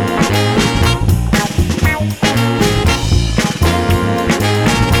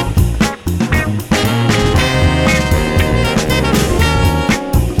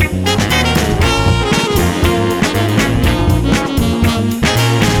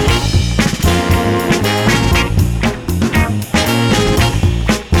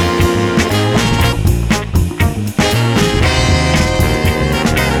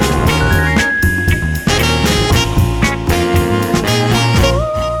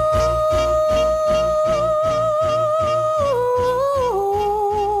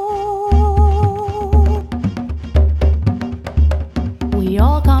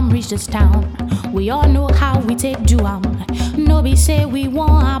 This town, we all know how we take do no be say we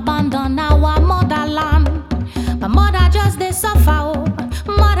won't abandon our motherland. My mother just they suffer, oh.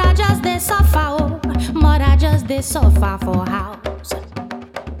 Mother just they suffer, oh. Mother just they suffer for house.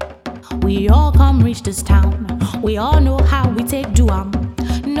 We all come reach this town, we all know how we take do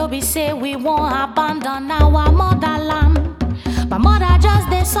no be say we won't abandon our motherland. My mother just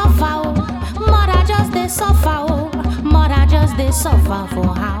they suffer, oh. Mother just they suffer, oh. Mother just they suffer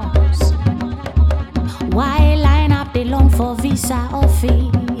for house. Why line up they long for visa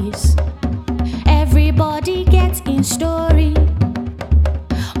office? Everybody gets in story.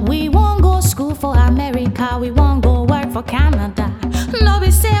 We won't go school for America, we won't go work for Canada. No,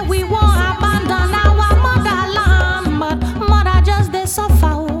 we say we won't abandon our motherland. But mother just they suffer,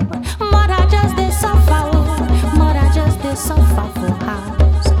 oh. Mother just they suffer, oh. Mother just they suffer for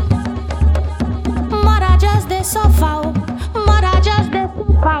house. Mother just they suffer, oh. Mother just they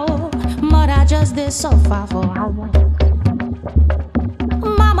suffer, oh. Mother just they suffer for house.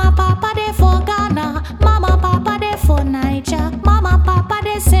 Mama, papa they for Ghana. Mama, papa they for Niger. Mama, papa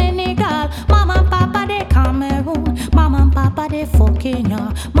they Senegal. Mama, papa they Cameroon. Mama, papa they for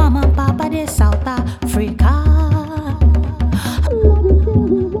Kenya. Mama, papa they South Africa.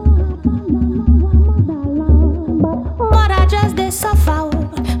 Mother just they suffer, oh.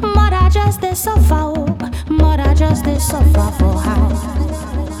 Mother just they suffer, oh. Mother just they suffer for house.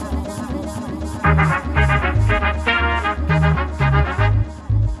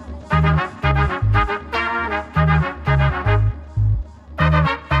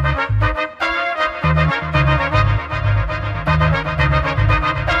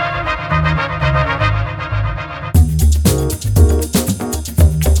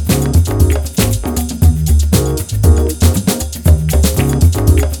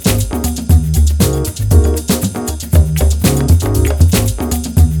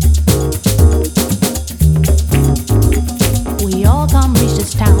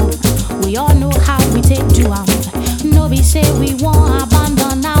 We all know how we take do no be say we won't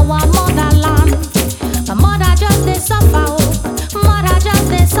abandon our motherland. But mother just they suffer, oh. Mother just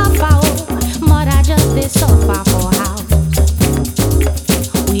they suffer, oh. Mother just they suffer for house.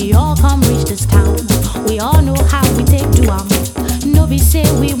 We all come reach this town, we all know how we take do no be say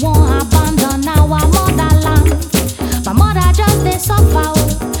we won't abandon our motherland. But mother just they suffer,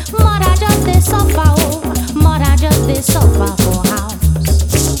 oh. Mother just they suffer, oh. Mother just they suffer for house.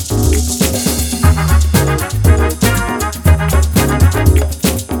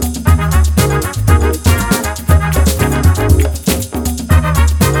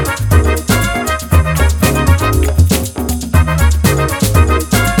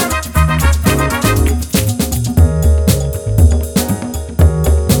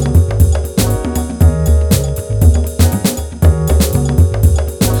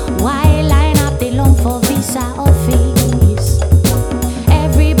 Why line up they long for visa office?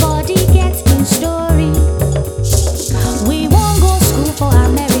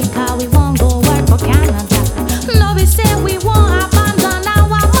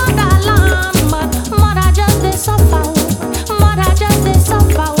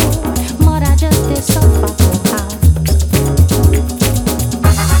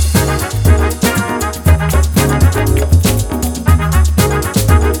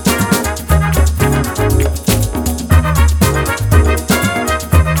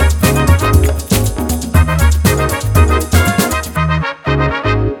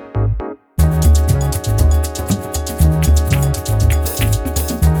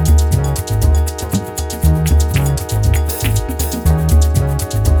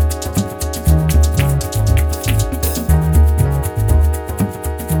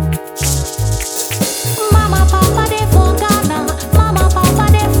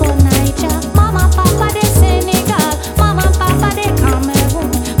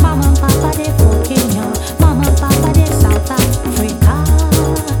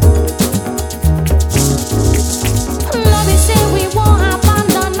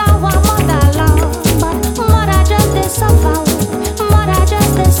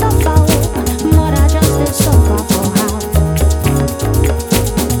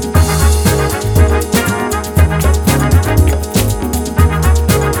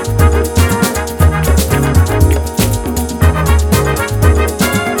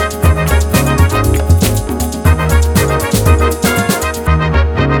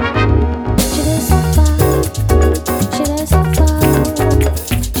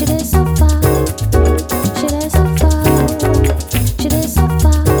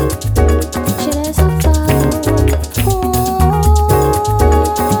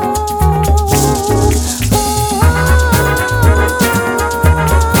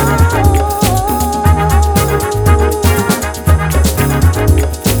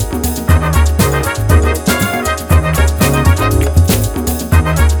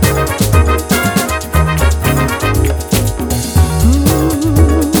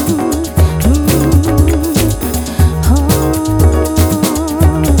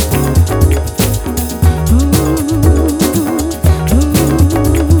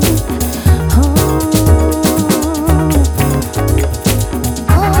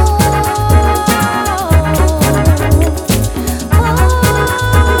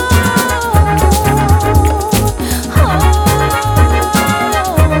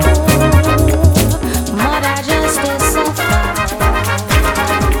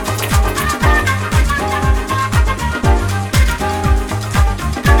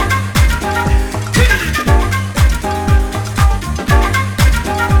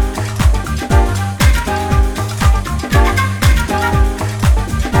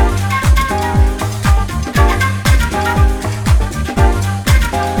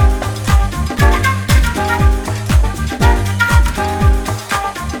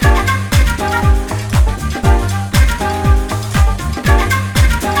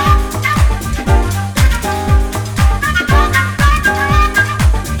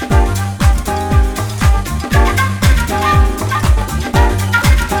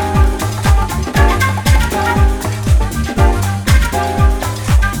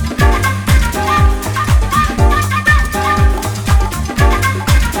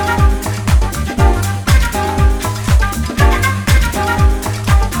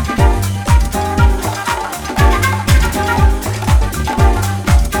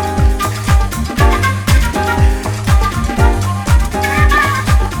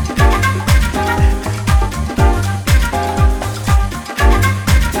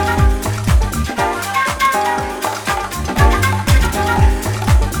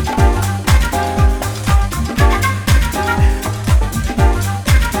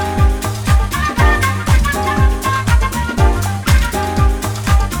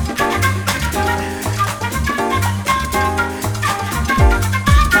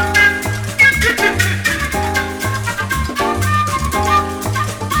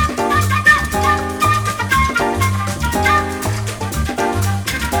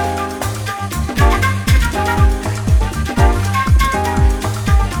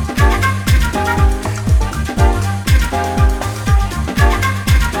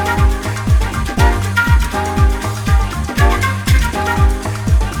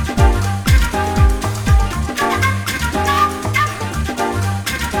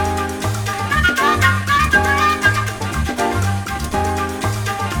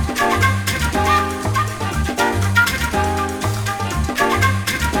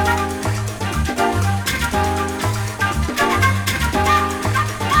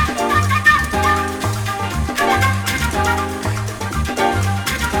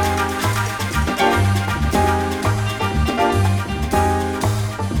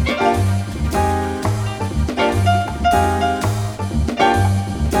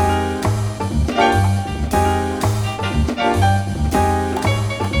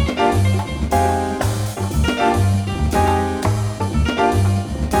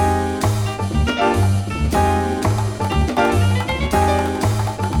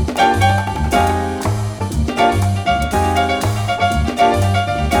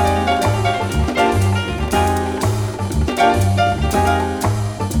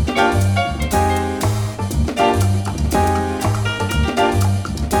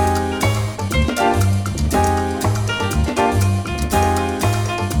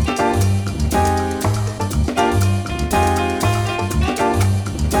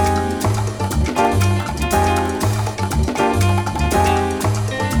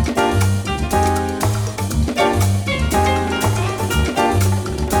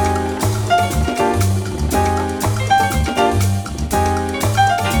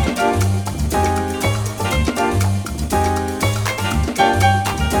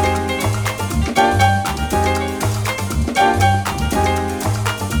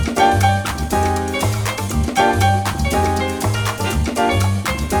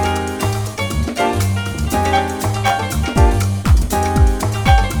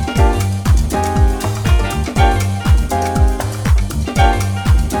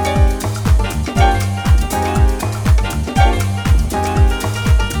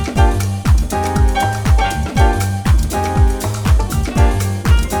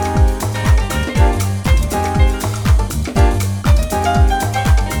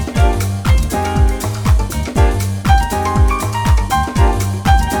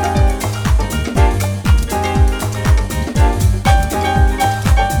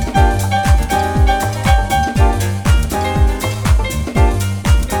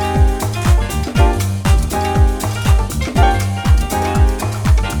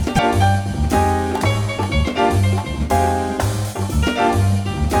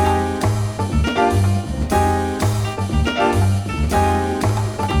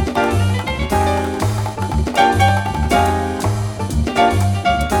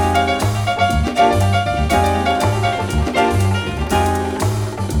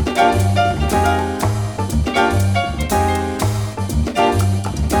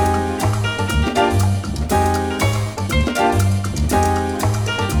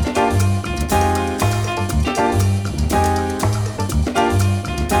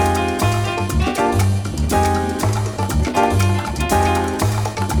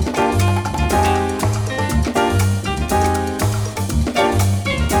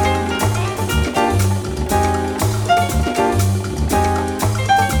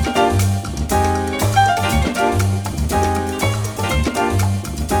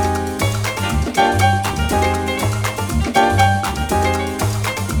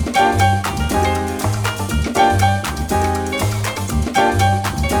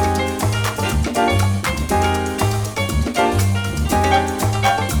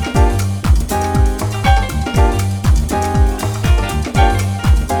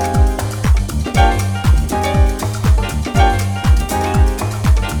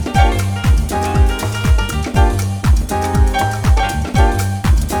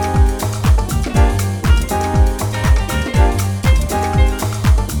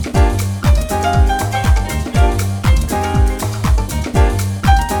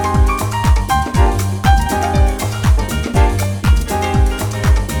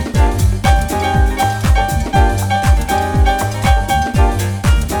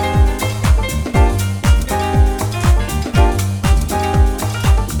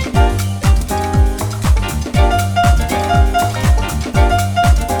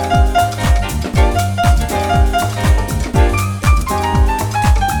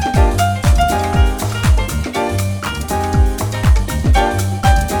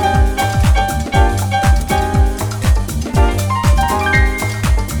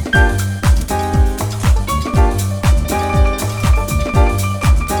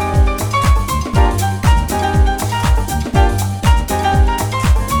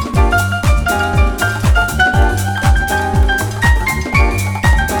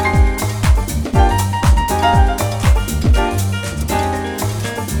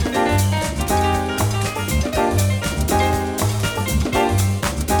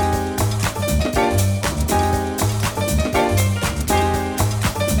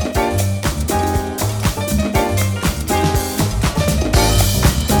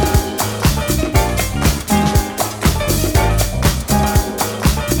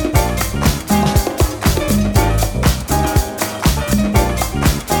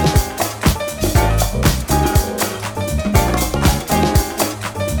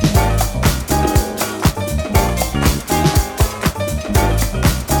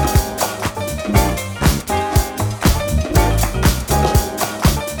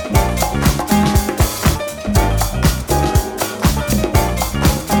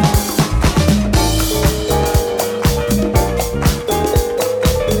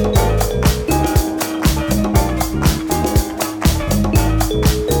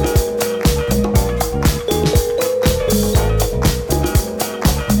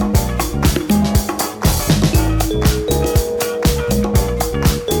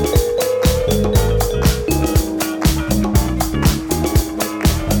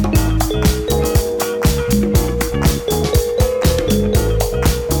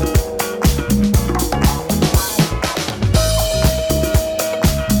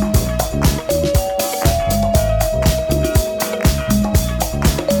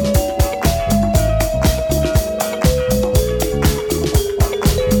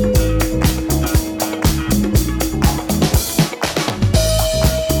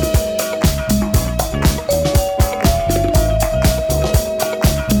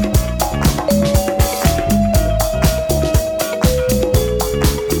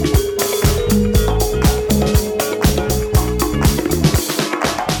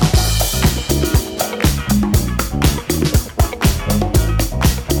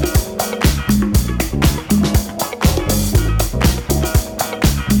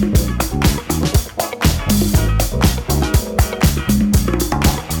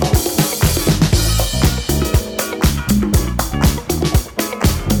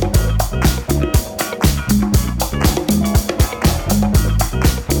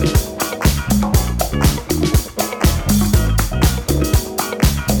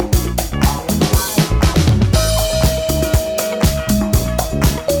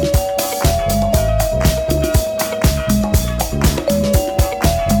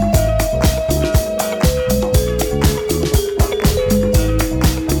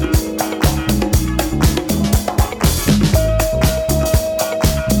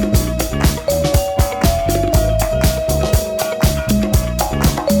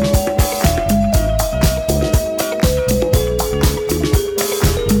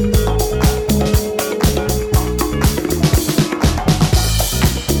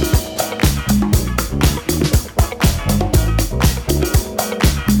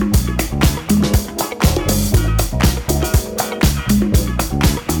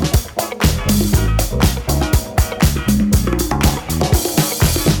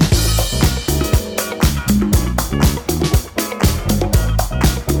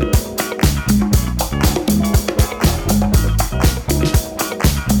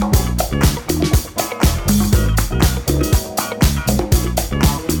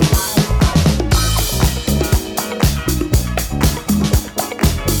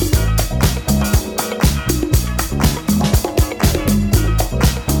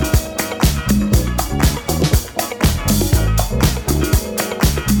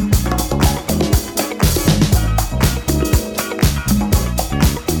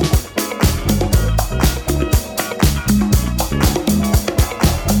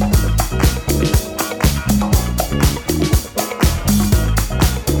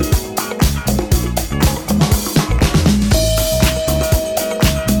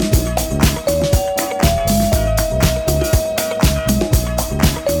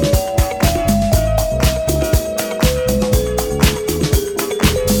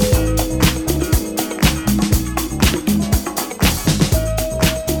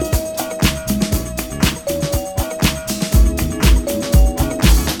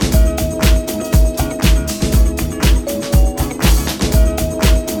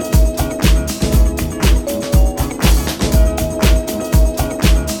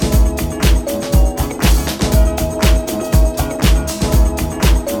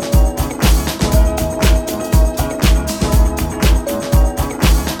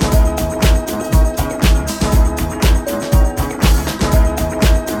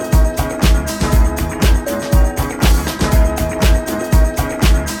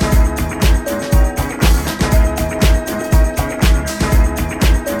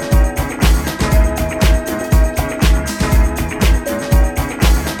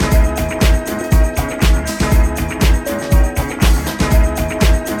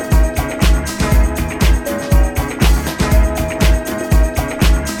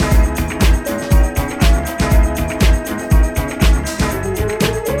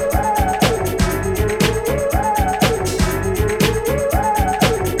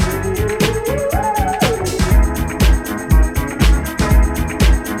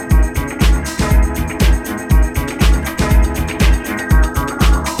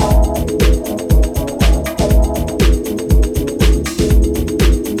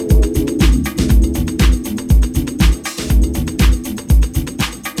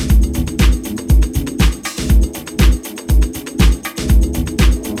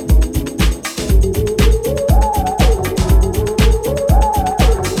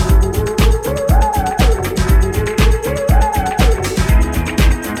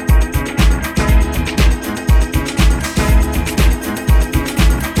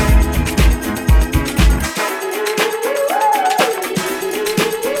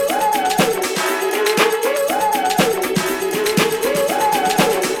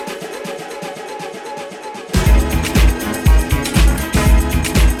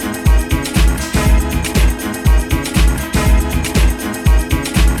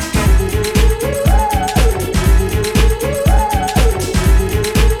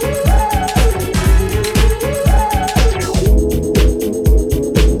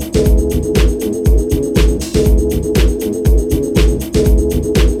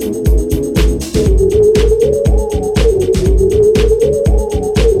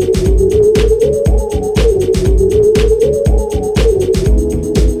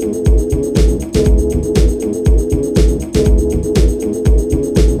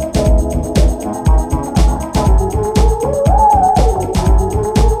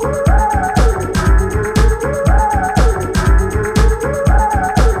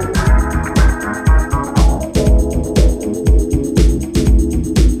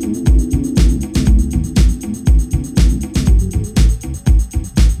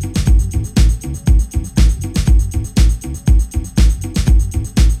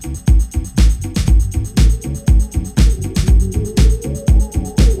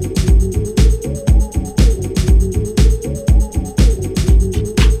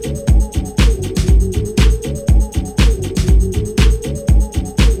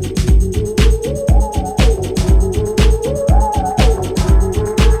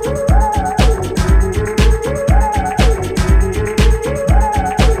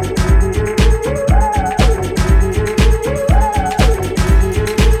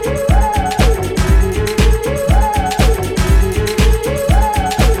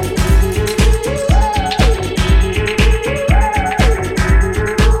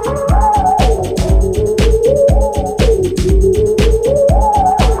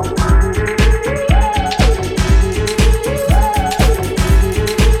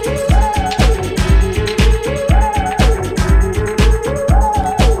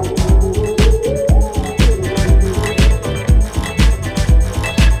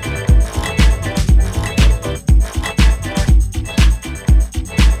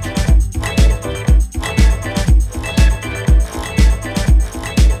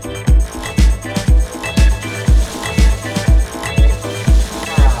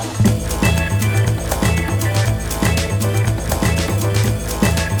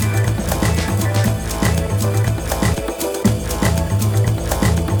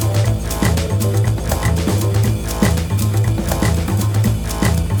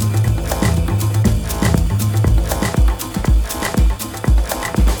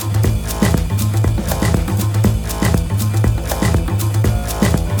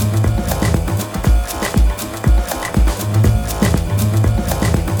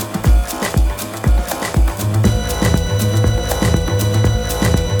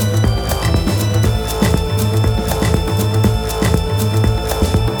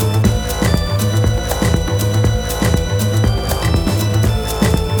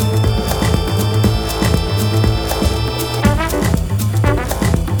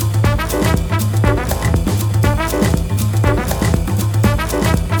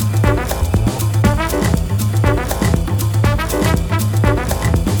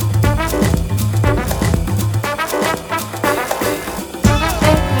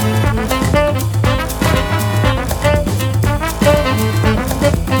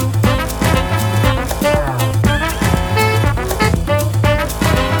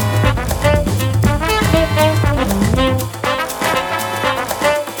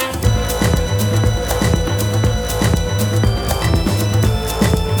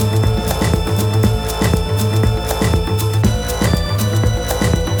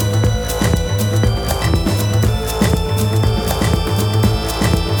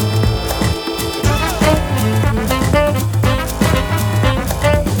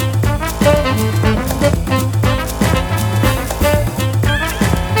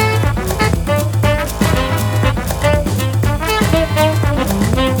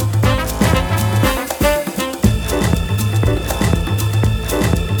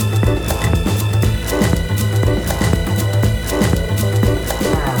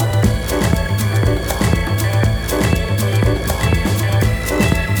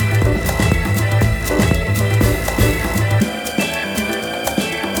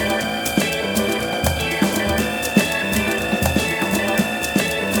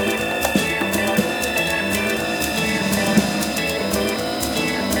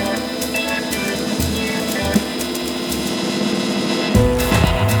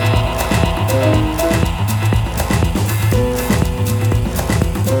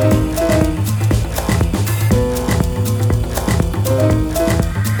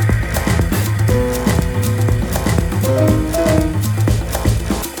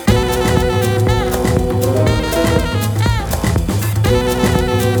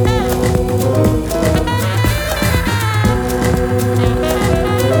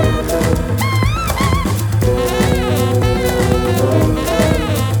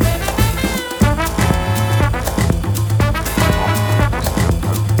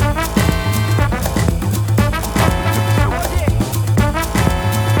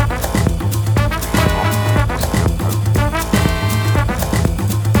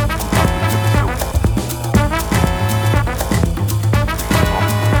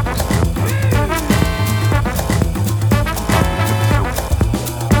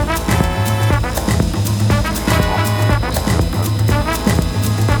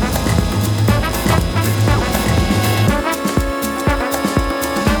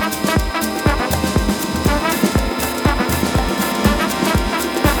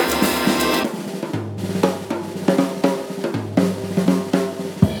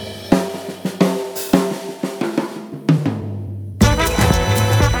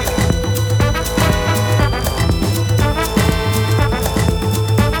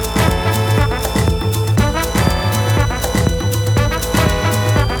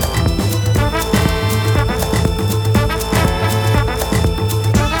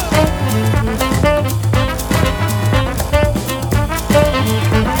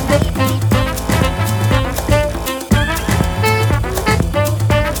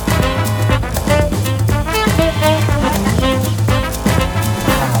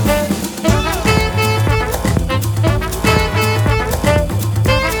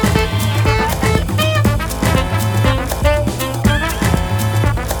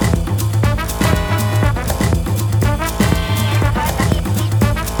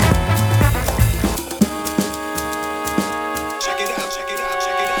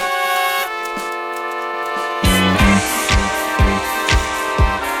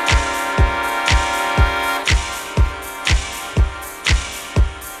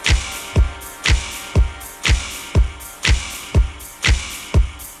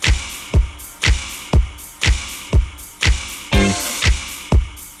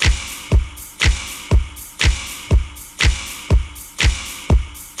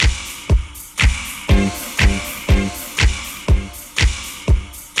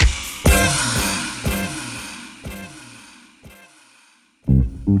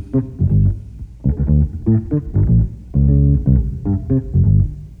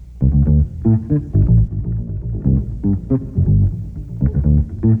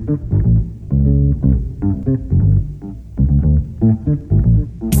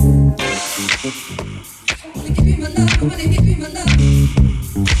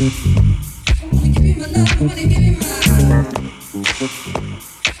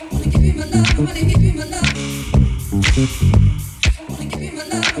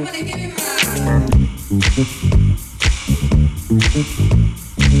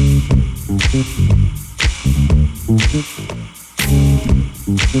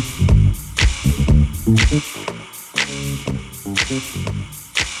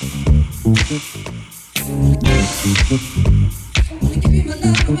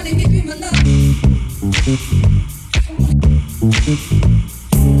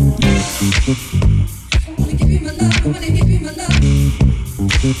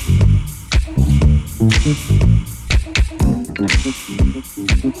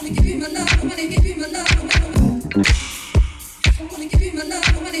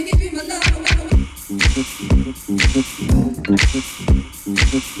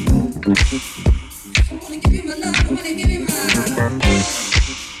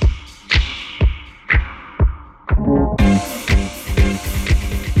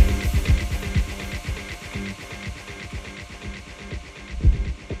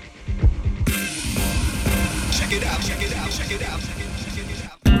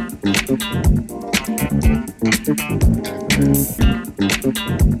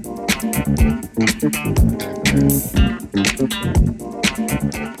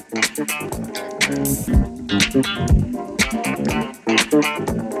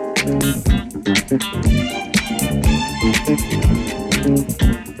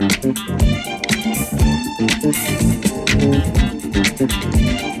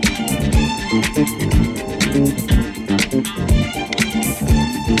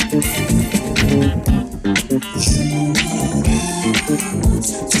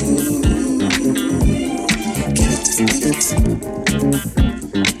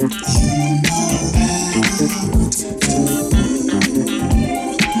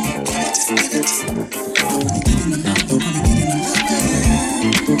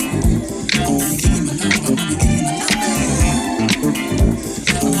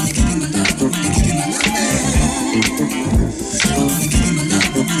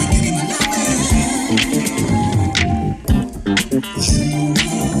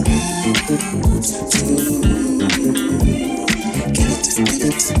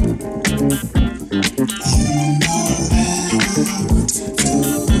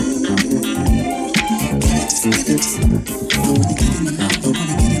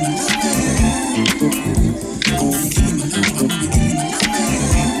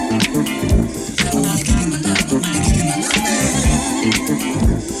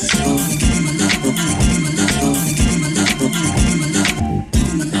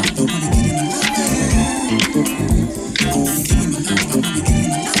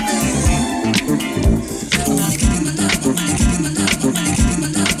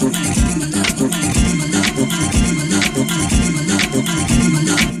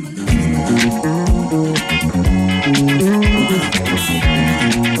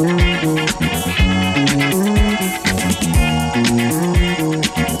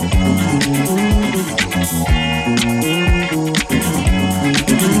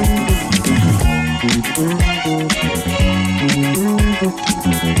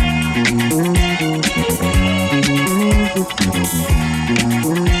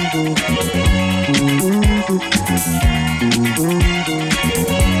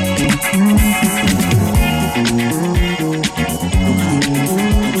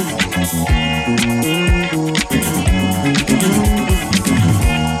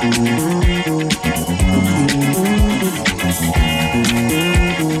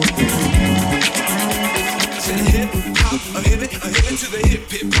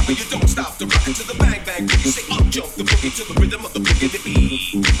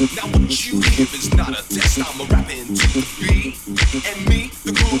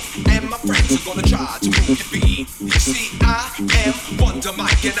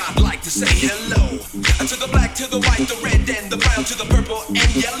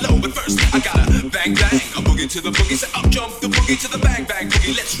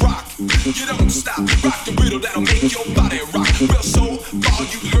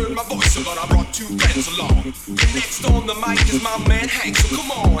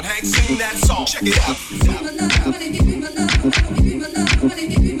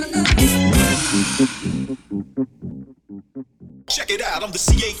 Check it out. I'm the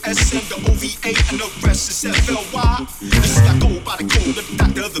CASM, the OVA, and the rest is FLY. You see, I go by the code of the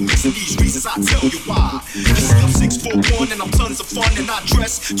doctor of the mix, and these reasons I tell you why. You see, I'm 6'1", and I'm tons of fun, and I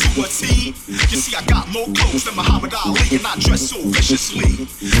dress to a T. You see, I got more clothes than Muhammad Ali, and I dress so viciously.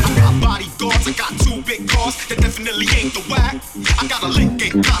 I got bodyguards, I got 2 big cars that definitely ain't the whack. I got a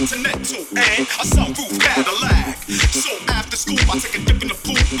Lincoln Continental and a sunroof Cadillac. So after school, I take a dip in the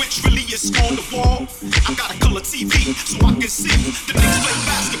pool, which really is on the wall. I got a color TV, so I can see the niggas play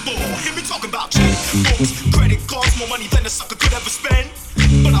basketball. Hear me talking about checkbooks, credit cards, more money than a sucker could ever spend.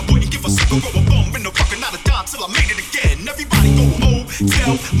 But I wouldn't give a sucker or a bum in the fucking not a dime till I made it again. Everybody go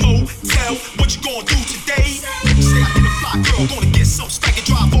motel, motel, what you gonna do today? Say I get a fly girl, gonna get some spank and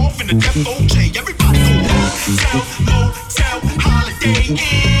drive off in the FOJ. Everybody go motel, motel, holiday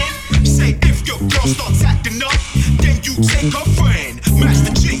in. Say if your girl starts acting up, then you take her friend,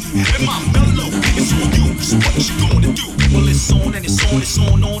 Master G, and my mellow. It's on you, so what you gonna do? Well, it's on and it's on, it's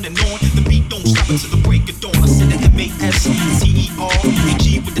on and on. The beat don't stop until the break of dawn. I said the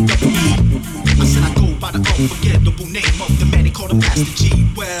MASTERAG with the double E. I said I go by the unforgettable name of the man they call the Master G.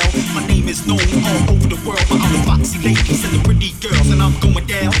 Well, my name is known all over the world by all the foxy ladies and the pretty girls, and I'm going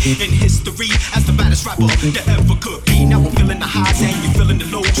down in history as the baddest rapper that ever could be. Now I'm feeling the highs and you're feeling the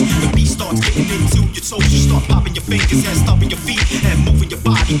lows. The beat starts getting into your toes. You start popping your fingers and stomping your feet and moving your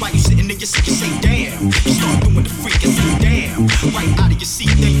body while you sitting in your seat. You say damn. You start doing the freak and say damn. Right out of your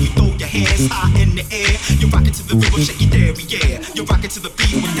seat, then you throw your hands high in the air. You're rocking to the rhythm, shake your dairy, yeah. You're rocking to the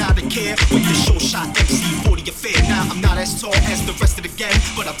beat without a care. With the show shot MC 40 affair. Now I'm not as tall as the rest of the gang,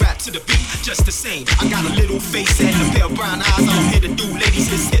 but I rap to the beat just the same. I got a little face and a pair of brown eyes. All I'm here to do, ladies,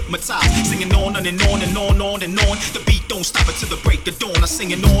 is hypnotize. Singing on and on and on and on. The beat don't stop until the break of dawn. I'm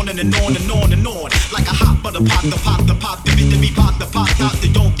singing on and on and on and on. Like a hot butter pop, the pop, the pop, the beat, pop, the pop, out. They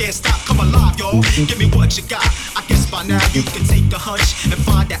don't dare stop. Come alive, y'all. Give me what you got. I guess by now you can take a hunch and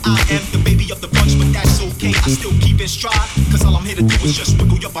find that I am the baby of the bunch, but that's okay. I still keep in stride, cause all I'm here to do is just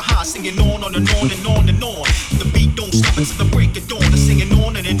wiggle your behind. Singing on and on and on and on. The beat don't stop until the break of dawn. I'm singing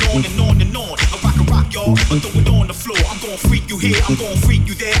on and on and on and on. I rock, y'all. I throw it on the floor. I'm gonna freak you here, I'm gonna freak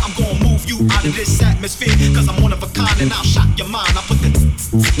you there. I'm gonna move you out of this atmosphere, cause I'm one of a kind and I'll shock your mind. I put the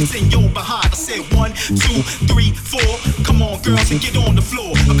in your behind. I said 1, 2, 3, 4. Come on, girls, and get on the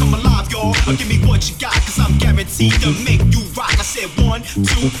floor. I come alive, y'all. Give me what you got, cause I'm guaranteed to make you rock. I said 1,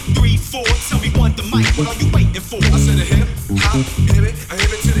 2, 3, 4. Tell me what the mic, what are you waiting for? I said a hip, hop, hip it, I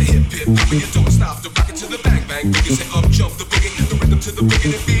hip it to the hip, hip. Pop it, don't stop, the rock it to the bang, bang. Boogie, say up, jump the boogie, the rhythm to the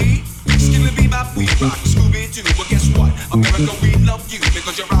boogie, the beat. Skilly bee bop, we rock, Scooby-Doo. Well, guess what? America, we love you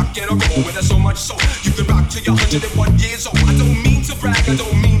because you're rockin' a roll, and there's so much so you can rock till you're 101 years old. I don't mean to brag, I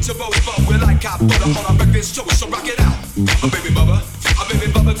don't mean to boast, but we're like hot butter on our breakfast toast, so rock it out. A baby bubba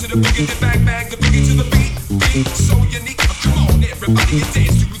to the boogie, the bang bang, the boogie to the beat, beat so unique. Come on, everybody, and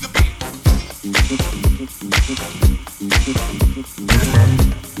dance to the beat.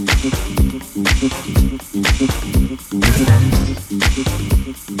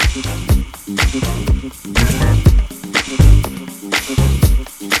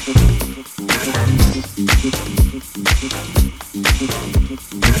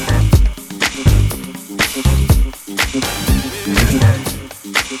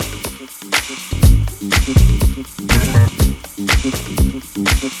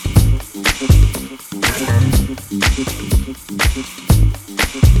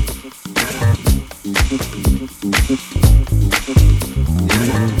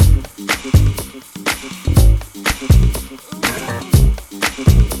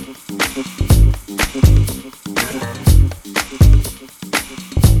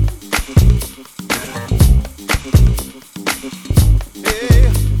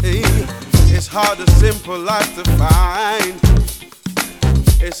 Hard a simple life to find.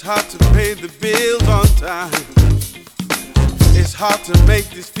 It's hard to pay the bills on time. It's hard to make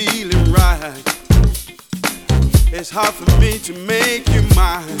this feeling right. It's hard for me to make you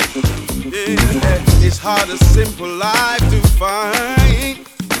mine. Yeah. It's hard a simple life to find.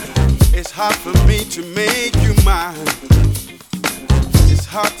 It's hard for me to make you mine. It's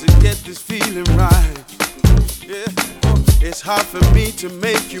hard to get this feeling right. Yeah. It's hard for me to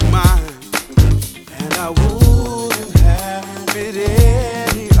make you mine. And I wouldn't have it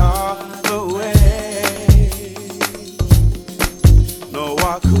any other way. No,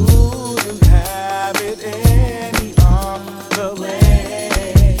 I couldn't have it any other way.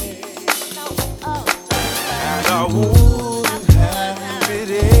 And I wouldn't have it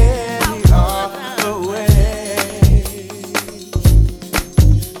any other way.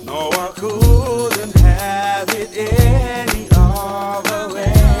 No, I couldn't have it any other way.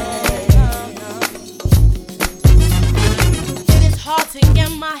 Hard to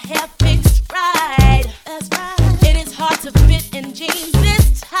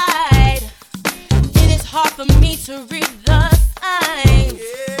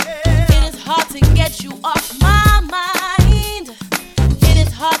get you off my mind. It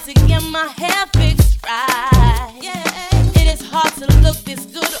is hard to get my hair fixed right. It is hard to look this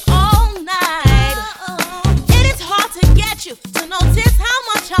good all night. It is hard to get you to notice how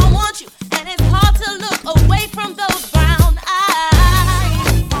much I want you, and it's hard to look away from those brown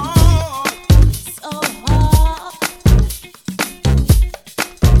eyes. So hard.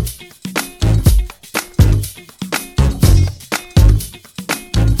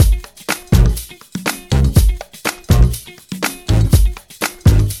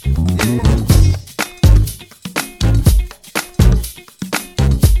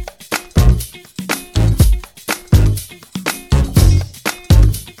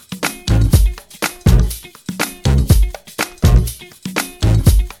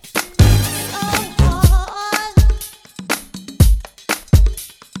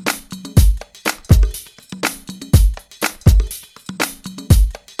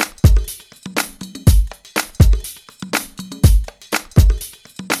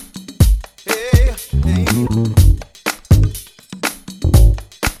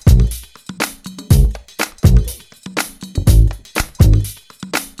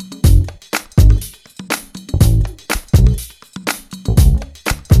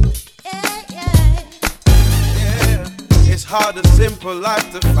 Hard a simple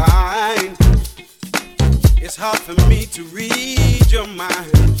life to find. It's hard for me to read your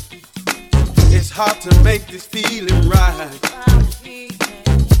mind. It's hard to make this feeling right.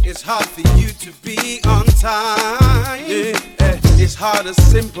 It's hard for you to be on time. It's hard a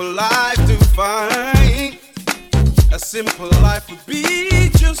simple life to find. A simple life would be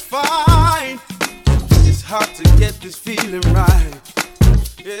just fine. It's hard to get this feeling right.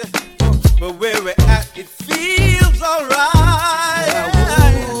 But where we're at, it feels alright.